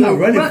tell you. I'm not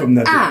running from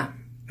nothing.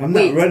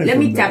 Let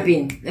me tap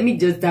in. Let me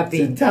just tap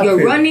in.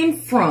 You're running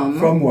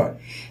from what?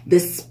 The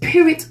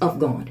Spirit of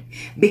God.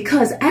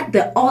 Because at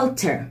the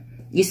altar,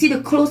 you see,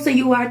 the closer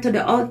you are to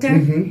the altar,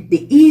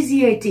 the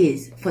easier it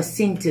is for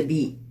sin to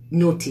be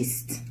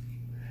noticed.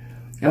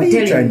 What are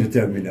you trying to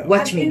tell me now?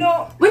 Watch me.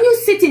 When you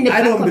sit in the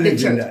back of the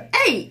church,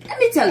 hey, let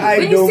me tell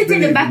you, when you sit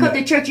in the back of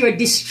the church, you're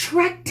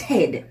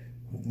distracted.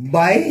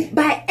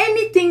 By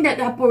anything that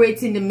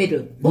operates in the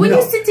middle. But when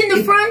you sit in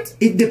the front,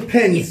 it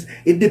depends.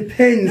 It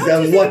depends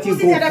on what you go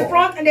for. Sit at the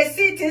front and they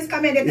see things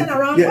come in, they turn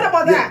around. What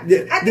about that?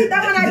 I think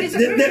that one I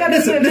disagree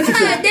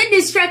with. They're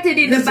distracted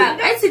in the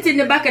back. I sit in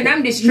the back and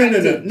I'm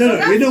distracted. No.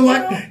 You know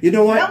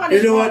what?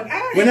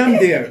 When I'm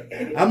there,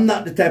 I'm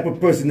not the type of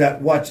person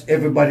that watch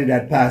everybody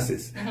that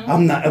passes.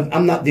 I'm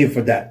not there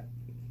for that.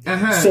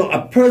 So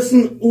a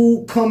person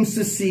who comes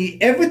to see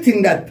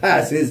everything that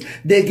passes,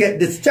 they get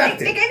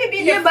distracted.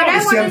 But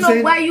I want to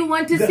know why you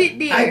want to sit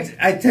there.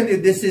 I tell you,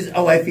 this is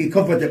how I feel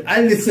comfortable.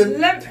 I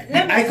listen.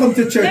 I come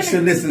to church to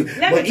listen.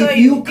 But if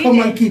you come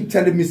and keep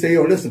telling me, say,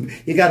 "Yo, listen,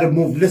 you got to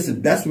move,"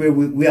 listen, that's where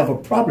we have a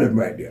problem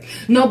right there.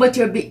 No, but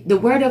the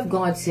Word of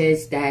God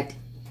says that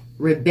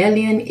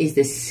rebellion is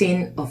the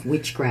sin of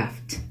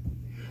witchcraft.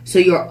 So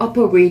you're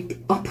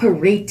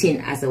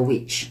operating as a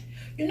witch.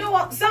 You know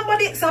what? Some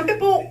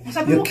people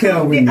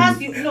come, they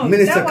ask you,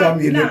 Minister come,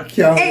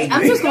 Hey,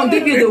 I'm just going to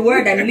give you the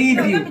word and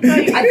leave you.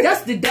 I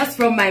dust the dust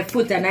from my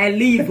foot and I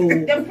leave.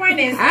 The point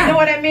is, you know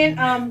what I mean,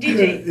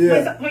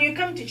 DJ? When you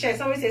come to church,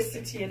 somebody says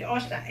sit here, the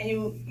usher, and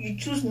you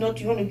choose not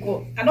to want to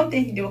go. I don't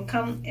think they will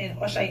come and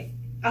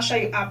usher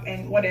you up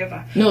and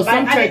whatever. No,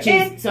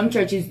 some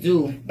churches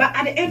do. But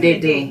at the end of the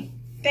day,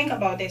 think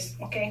about this,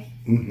 okay?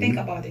 Think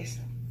about this.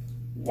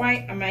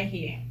 Why am I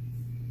here?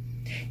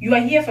 You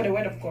are here for the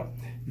word of God.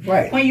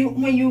 Right. When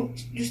you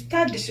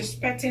start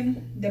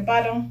disrespecting the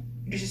bottom,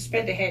 you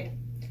disrespect the head.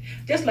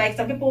 Just like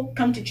some people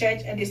come to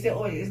church and they say,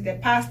 "Oh, it's the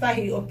pastor,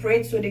 he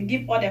operates," so they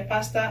give all the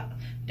pastor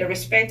the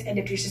respect and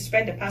they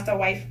disrespect the pastor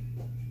wife.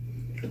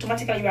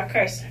 Automatically, you are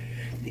cursed.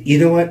 You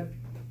know what?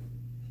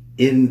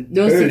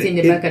 Don't sit in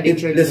the back of the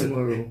church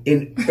tomorrow.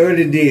 In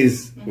early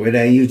days, when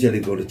I usually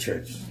go to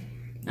church,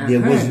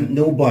 there was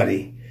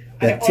nobody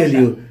that tell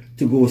you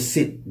to go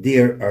sit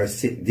there or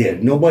sit there.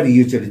 Nobody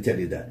usually tell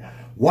you that.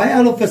 Why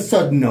all of a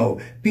sudden now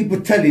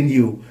people telling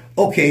you,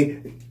 okay,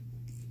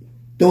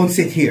 don't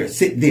sit here,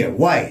 sit there?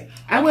 Why?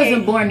 I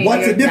wasn't born in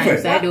What's your the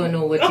difference? time, so I don't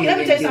know what Okay, you let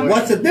me tell you something.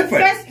 What's the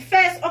difference?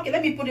 First, okay,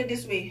 let me put it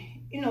this way.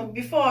 You know,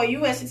 before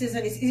U.S.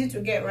 citizen is easy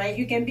to get, right?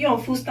 You can be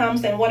on food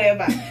stamps and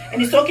whatever,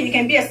 and it's okay. You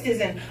can be a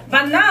citizen.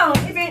 But now,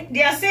 even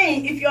they are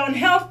saying if you're on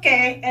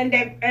healthcare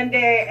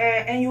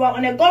and you are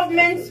on a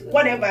government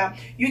whatever,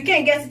 you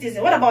can't get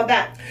citizen. What about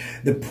that?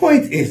 The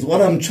point is,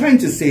 what I'm trying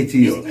to say to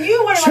you,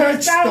 You want to church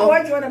understand stuff,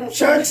 what you want to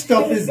understand. church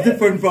stuff is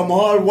different from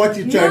all what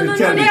you're trying to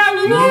tell me. There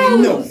are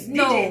rules.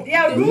 No.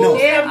 There are rules No.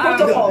 and No,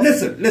 protocols.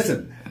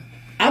 listen.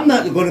 I'm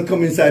not going to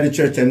come inside the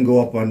church and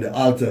go up on the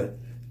altar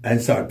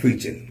and start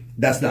preaching.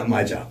 That's not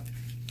my job.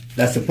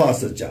 That's the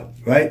pastor's job,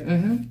 right?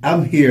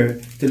 I'm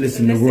here to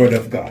listen to the word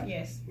of God.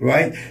 Yes.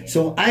 Right? Yes.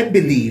 So I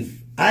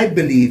believe,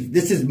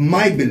 this is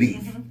my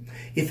belief.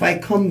 If I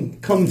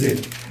comes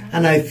in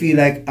and I feel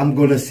like I'm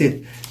going to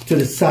sit to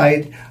the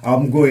side,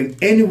 I'm going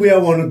anywhere I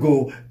want to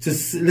go to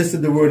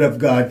listen to the word of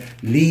God,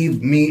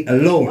 leave me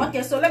alone.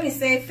 Okay, so let me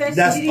say first.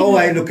 That's you didn't how know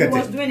I look who at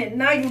was it. doing it.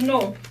 Now you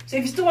know. So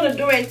if you still want to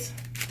do it,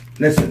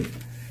 Listen,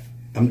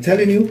 I'm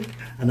telling you,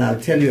 and I'll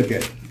tell you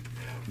again.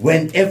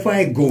 Whenever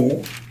I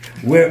go,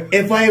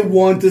 wherever I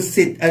want to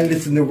sit and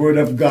listen to the word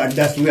of God,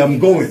 that's where I'm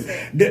going.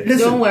 Listen,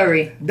 Don't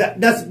worry.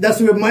 That's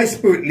where my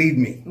spirit lead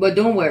me. But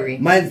don't worry.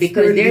 My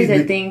Because spirit there's lead a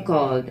me. thing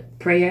called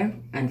prayer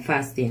and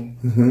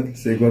fasting.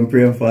 So you go and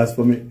pray and fast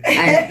for me.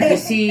 And you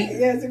see,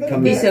 yes, you're going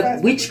Come to here.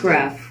 it's a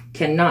witchcraft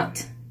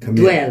cannot Come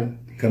here. dwell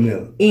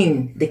Camille,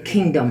 in the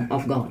kingdom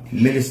of God.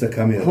 Minister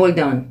Camille. Hold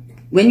on.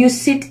 When you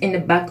sit in the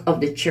back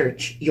of the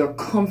church, you're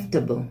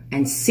comfortable,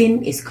 and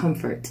sin is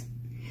comfort.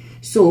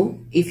 So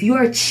if you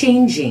are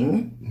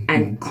changing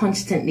and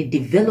constantly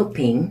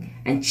developing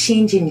and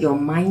changing your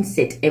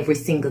mindset every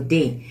single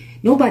day,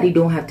 nobody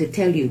don't have to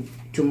tell you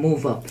to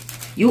move up.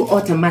 You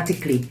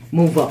automatically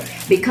move up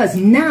because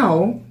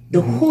now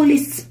the Holy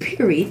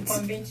Spirit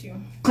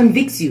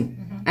convicts you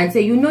and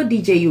say, you know,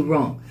 DJ, you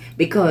wrong,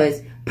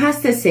 because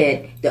pastor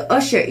said the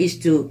usher is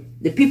to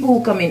the people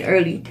who come in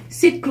early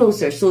sit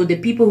closer so the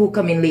people who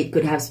come in late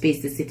could have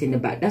space to sit in the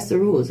back. That's the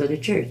rules of the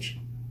church.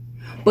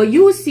 But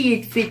you see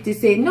it fit to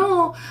say,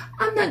 no,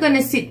 I'm not going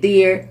to sit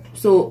there.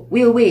 So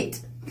we'll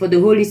wait for the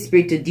Holy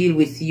Spirit to deal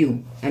with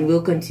you, and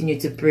we'll continue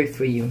to pray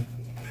for you.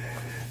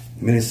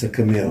 Minister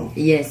Camille.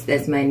 Yes,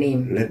 that's my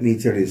name. Let me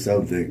tell you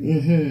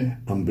something.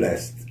 I'm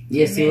blessed.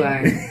 Yes, you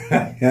are.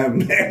 I am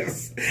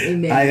blessed.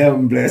 Amen. I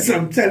am blessed.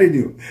 I'm telling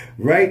you,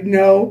 right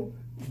now,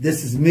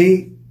 this is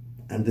me,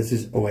 and this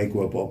is how I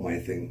go about my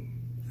thing.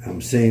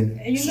 I'm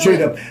saying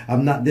straight up,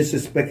 I'm not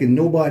disrespecting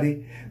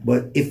nobody,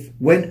 but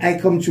when I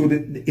come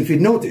through, if you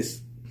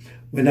notice,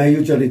 when I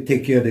usually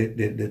take care of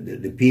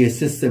the PA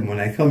system, when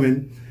I come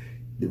in,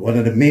 one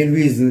of the main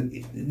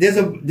reasons, there's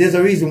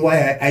a reason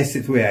why I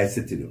sit where I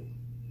sit, you know.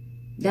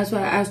 That's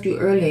why I asked you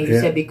earlier. You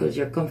said because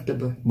you're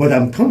comfortable. But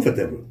I'm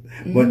comfortable.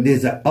 But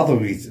there's another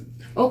reason.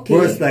 Okay.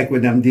 First, like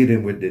when I'm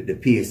dealing with the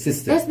PA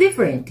system. That's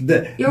different.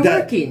 You're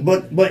working.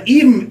 But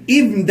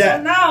even that.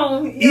 So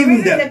now you're even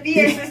using that. the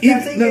PA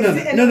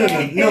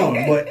system.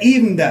 No. But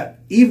even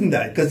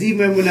that, because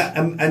even when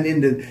I'm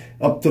in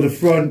up to the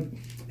front,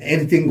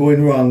 anything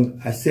going wrong,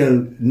 I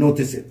still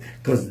notice it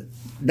because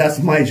that's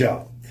my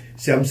job.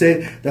 See what I'm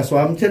saying? That's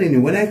why I'm telling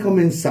you, when I come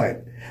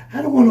inside,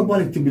 I don't want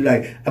nobody to be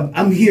like,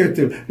 I'm here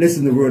to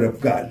listen to the word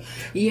of God.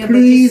 Yeah,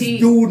 please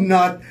do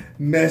not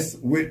mess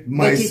with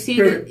my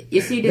spirit.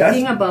 You see, the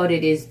thing about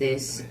it is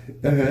this,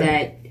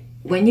 that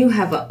when you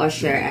have an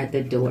usher at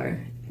the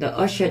door,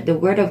 the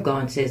word of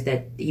God says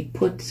that he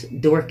puts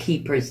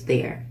doorkeepers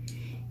there,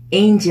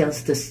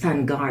 angels to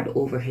stand guard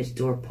over his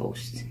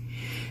doorpost.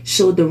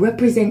 So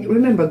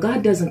remember,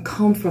 God doesn't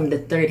come from the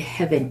third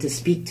heaven to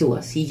speak to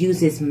us. He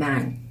uses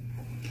man.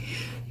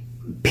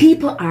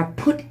 People are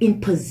put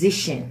in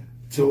position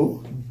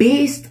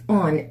based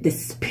on the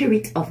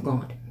Spirit of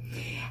God.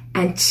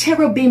 And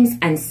cherubims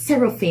and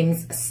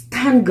seraphims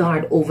stand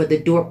guard over the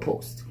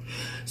doorpost.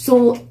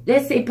 So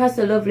let's say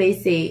Pastor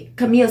Lovelace say,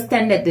 Camille,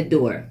 stand at the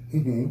door.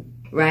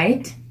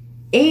 Right?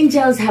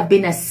 Angels have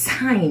been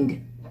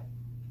assigned,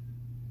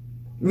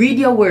 read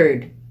your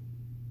word,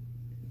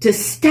 to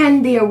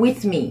stand there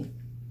with me.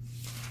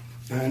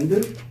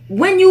 And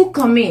when you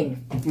come in,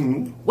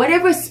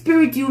 whatever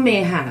spirit you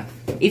may have,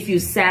 if you're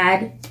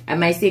sad, I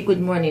might say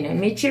good morning and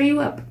may cheer you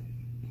up.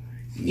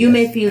 You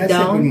may feel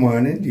down. Good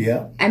morning,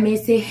 yeah. I may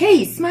say,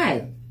 hey,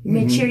 smile.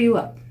 May cheer you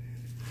up.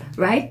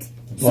 Right?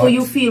 So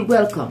you feel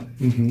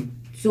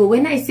welcome. So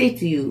when I say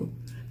to you,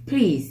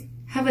 please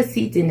have a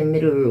seat in the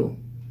middle row,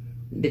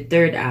 the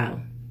third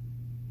aisle,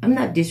 I'm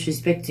not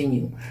disrespecting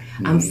you.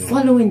 I'm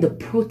following the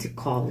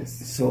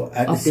protocols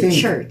of the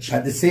church.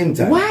 At the same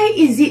time. Why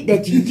is it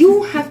that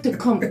you have to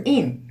come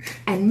in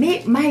and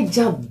make my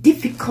job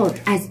difficult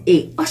as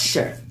a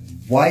usher?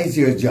 Why is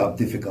your job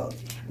difficult?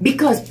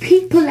 Because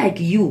people like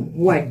you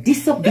who are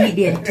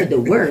disobedient to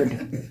the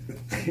word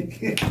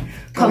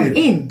come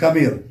in. Come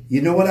here.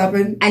 You know what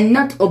happened? And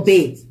not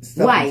obey.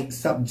 Why?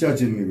 Stop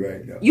judging me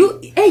right now. You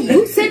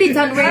said it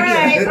on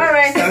radio. All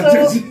right.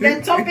 So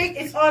the topic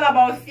is all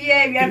about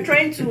fear. We are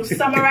trying to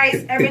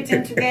summarize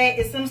everything today.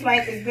 It seems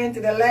like it's going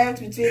to the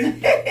left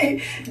between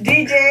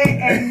DJ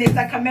and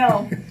Mr.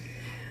 Kamel.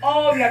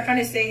 All we are trying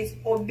to say is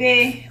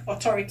obey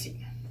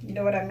authority. You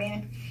know what I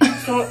mean?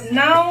 So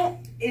now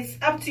it's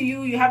up to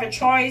you. You have a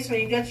choice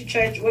when you get to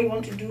church what you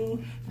want to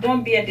do.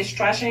 Don't be a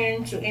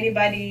distraction to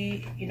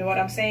anybody. You know what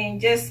I'm saying?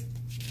 Just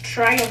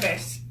try your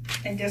best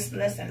and just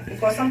listen,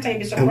 because sometimes you'll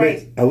be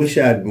surprised. I wish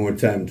I had more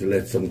time to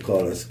let some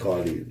callers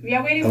call you. We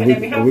are waiting for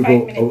them. We have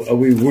 5 minutes.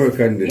 We work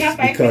on this? We have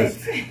 5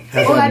 minutes.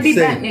 I'll be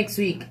back next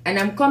week, and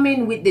I'm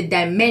coming with the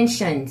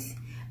dimensions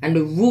and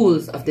the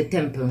rules of the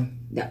temple,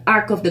 the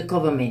Ark of the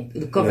Covenant.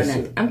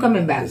 Listen, I'm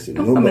coming back. Listen,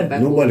 I'm coming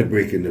back. Nobody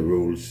breaking the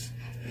rules.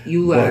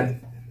 You are.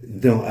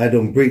 No, I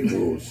don't break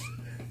rules.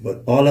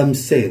 But all I'm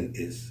saying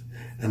is,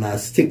 and I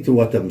stick to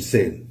what I'm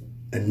saying,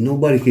 and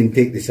nobody can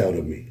take this out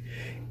of me.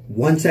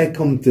 Once I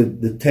come to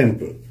the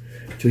temple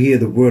to hear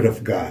the word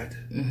of God,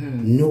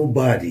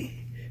 nobody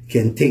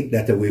can take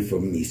that away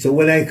from me. So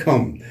when I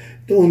come,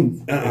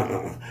 don't.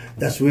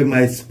 That's where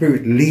my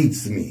spirit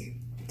leads me.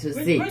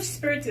 Which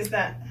spirit is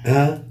that?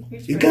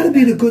 You gotta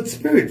be the good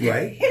spirit,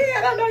 right? Yeah,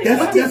 I don't know.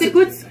 What is the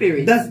good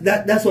spirit?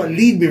 That's what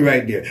lead me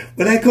right there.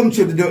 When I come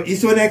through the door, you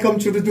see when I come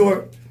through the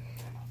door?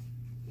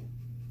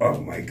 Oh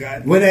my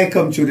God. When I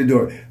come through the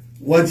door,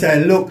 once I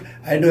look,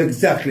 I know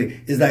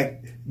exactly. It's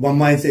like my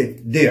mind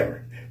says,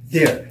 there,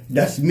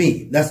 that's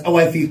me. That's how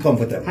I feel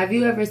comfortable. Have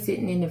you ever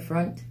sitting in the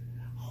front?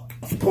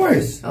 Of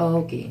course. Oh,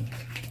 okay.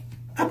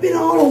 I've been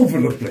all over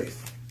the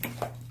place.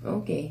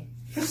 Okay.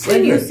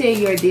 Well, you say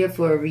you're there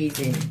for a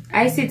reason.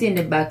 I sit in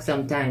the back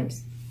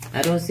sometimes.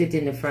 I don't sit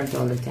in the front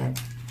all the time.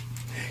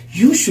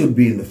 You should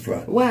be in the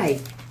front. Why?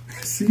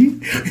 See?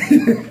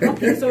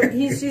 Okay, so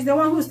she's the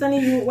one who's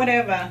telling you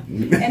whatever,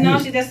 and now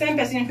she's the same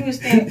person who's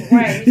saying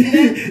right.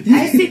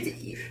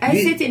 I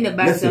sit in the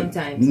back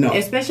sometimes. No.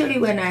 Especially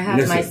when I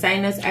have my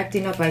sinus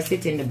acting up, I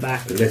sit in the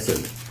back.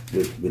 Listen,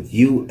 with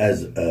you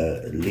as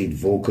a lead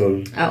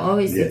vocal, I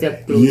always sit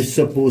up close. You're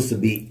supposed to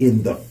be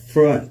in the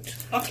front,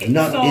 okay,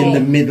 not so, in the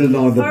middle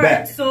or the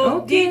back.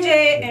 So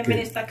DJ and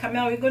Minister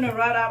Kamel, we're going to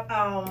wrap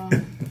up,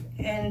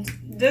 and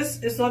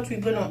this is what we're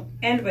going to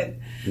end with,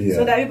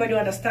 so that everybody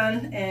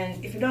understand.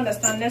 And if you don't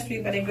understand, next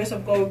week by the grace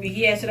of God we'll be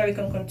here so that we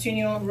can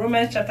continue.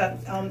 Romans chapter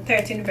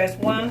 13 verse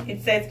 1,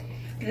 it says,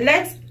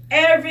 let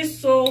every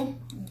soul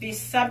be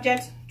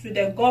subject to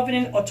the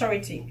governing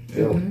authority,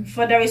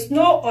 for there is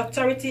no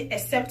authority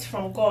except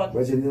from God,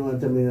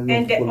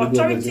 and the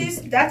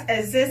authorities that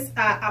exist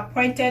are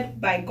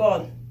appointed by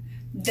God.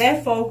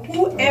 Therefore,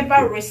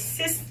 whoever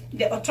resists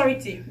the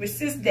authority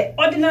resists the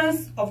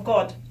ordinance of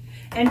God,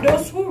 and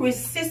those who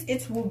resist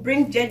it will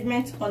bring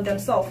judgment on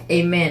themselves.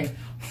 Amen.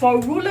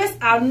 For rulers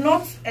are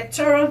not a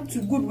terror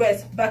to good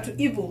works, but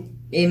to evil.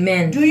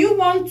 Amen. Do you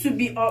want to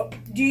be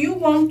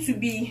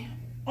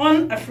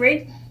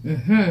unafraid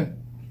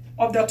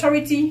of the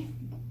authority?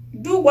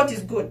 Do what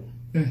is good,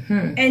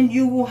 and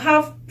you will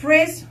have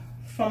praise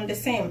from the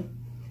same.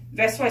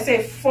 Verse 4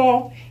 says,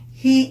 for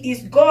he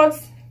is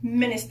God's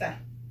minister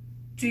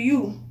to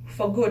you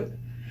for good.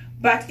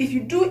 But if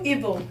you do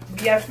evil,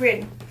 be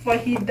afraid, for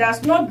he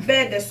does not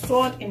bear the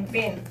sword in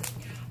vain.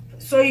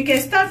 So you can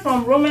start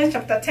from Romans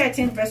chapter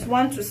 13 verse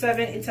 1 to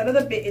 7. It's a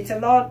little bit, it's a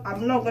lot.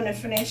 I'm not going to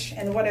finish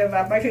and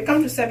whatever. But if you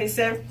come to 7, it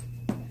says,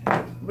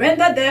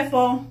 render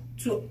therefore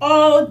to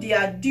all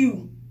their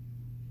due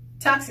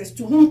taxes,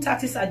 to whom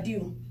taxes are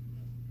due,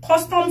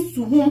 customs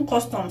to whom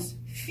customs,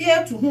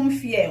 fear to whom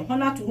fear,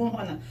 honor to whom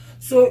honor.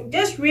 So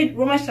just read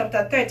Romans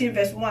chapter 13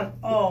 verse 1. And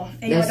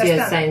that's you understand.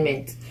 your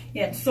assignment.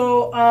 Yeah,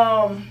 so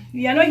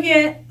we are not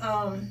here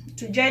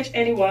to judge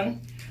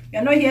anyone. We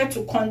are not here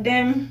to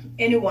condemn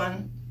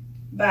anyone.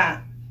 But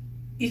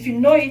if you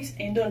know it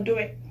and you don't do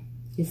it,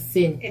 it's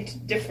sin. It's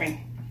different.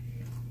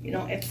 You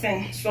know, it's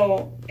sin.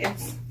 So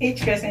it's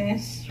each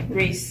person's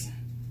race.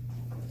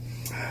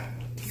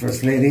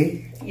 First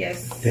Lady.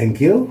 Yes.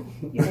 Thank you.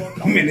 You're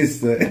welcome.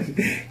 Minister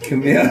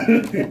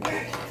Kamel.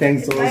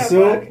 Thanks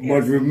also.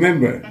 But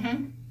remember,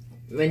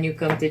 when you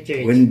come to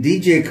church, when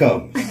DJ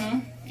comes,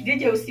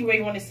 DJ will see where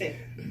you want to sit.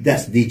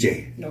 That's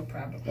DJ. No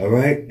problem. All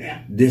right?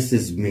 Yeah. This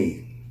is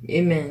me.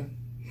 Amen.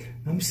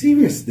 I'm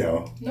serious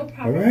though. No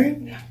problem. All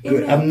right? Yeah.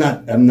 Good. I'm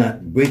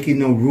not breaking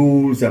no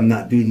rules. I'm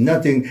not doing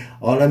nothing.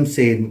 All I'm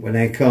saying, when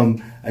I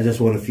come, I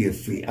just want to feel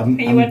free. And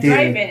you were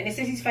driving and it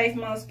says it's 5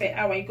 miles per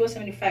hour, you go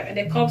 75 and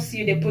the cops see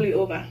you, they pull you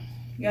over.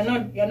 You're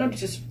not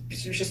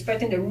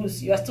disrespecting the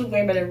rules. You are still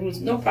going by the rules.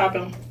 No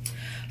problem.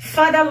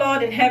 Father,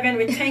 Lord in heaven,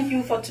 we thank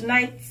you for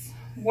tonight's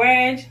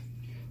word.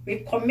 We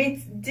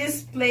commit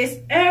this place,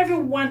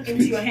 everyone,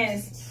 into your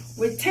hands.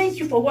 We thank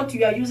you for what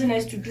you are using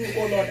us to do,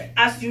 oh Lord.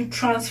 As you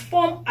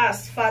transform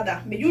us,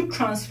 Father, may you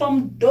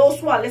transform those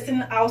who are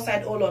listening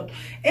outside, oh Lord.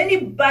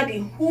 Anybody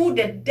who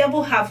the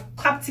devil have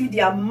captive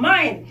their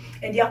mind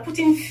and they are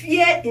putting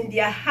fear in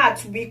their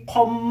hearts, we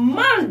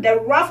command the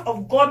wrath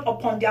of God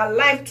upon their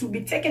life to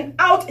be taken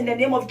out in the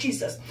name of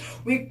Jesus.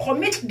 We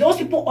commit those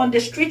people on the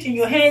street in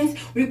your hands.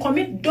 We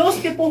commit those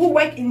people who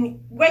work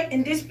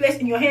in this place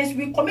in your hands.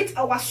 We commit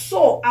our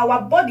soul,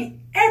 our body,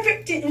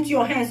 everything into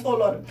your hands, oh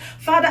Lord.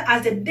 Father,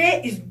 as the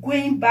day is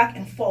going back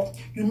and forth,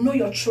 you know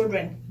your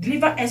children.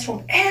 Deliver us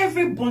from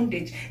every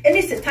bondage,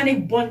 any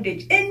satanic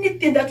bondage,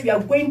 anything that we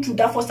are going through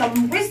that for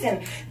some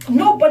reason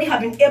nobody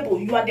have been able.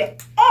 You are the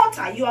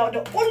altar. You are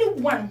the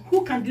only one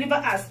who can deliver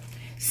us.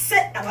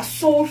 Set our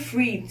soul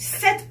free.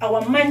 Set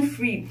our mind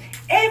free.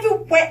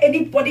 Everywhere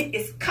anybody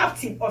is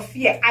captive of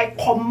fear, I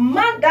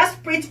command that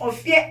spirit of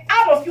fear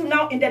out of you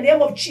now in the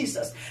name of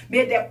Jesus.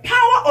 May the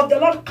power of the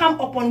Lord come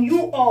upon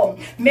you all.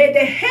 May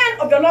the hand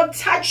of the Lord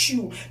touch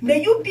you.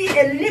 May you be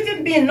a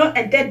living being, not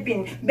a dead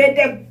being. May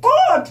the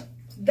God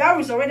that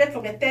resurrected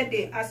from the third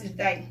day as he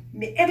died,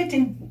 may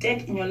everything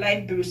dead in your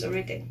life be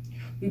resurrected.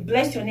 We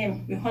bless your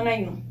name. We honor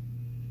you.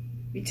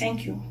 We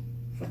thank you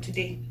for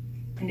today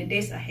and the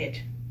days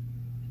ahead.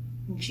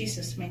 In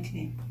Jesus' mighty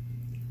name,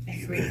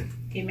 I pray.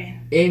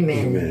 Amen.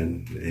 Amen.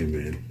 Amen.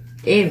 Amen.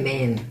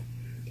 Amen.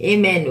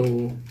 Amen.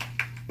 Oh.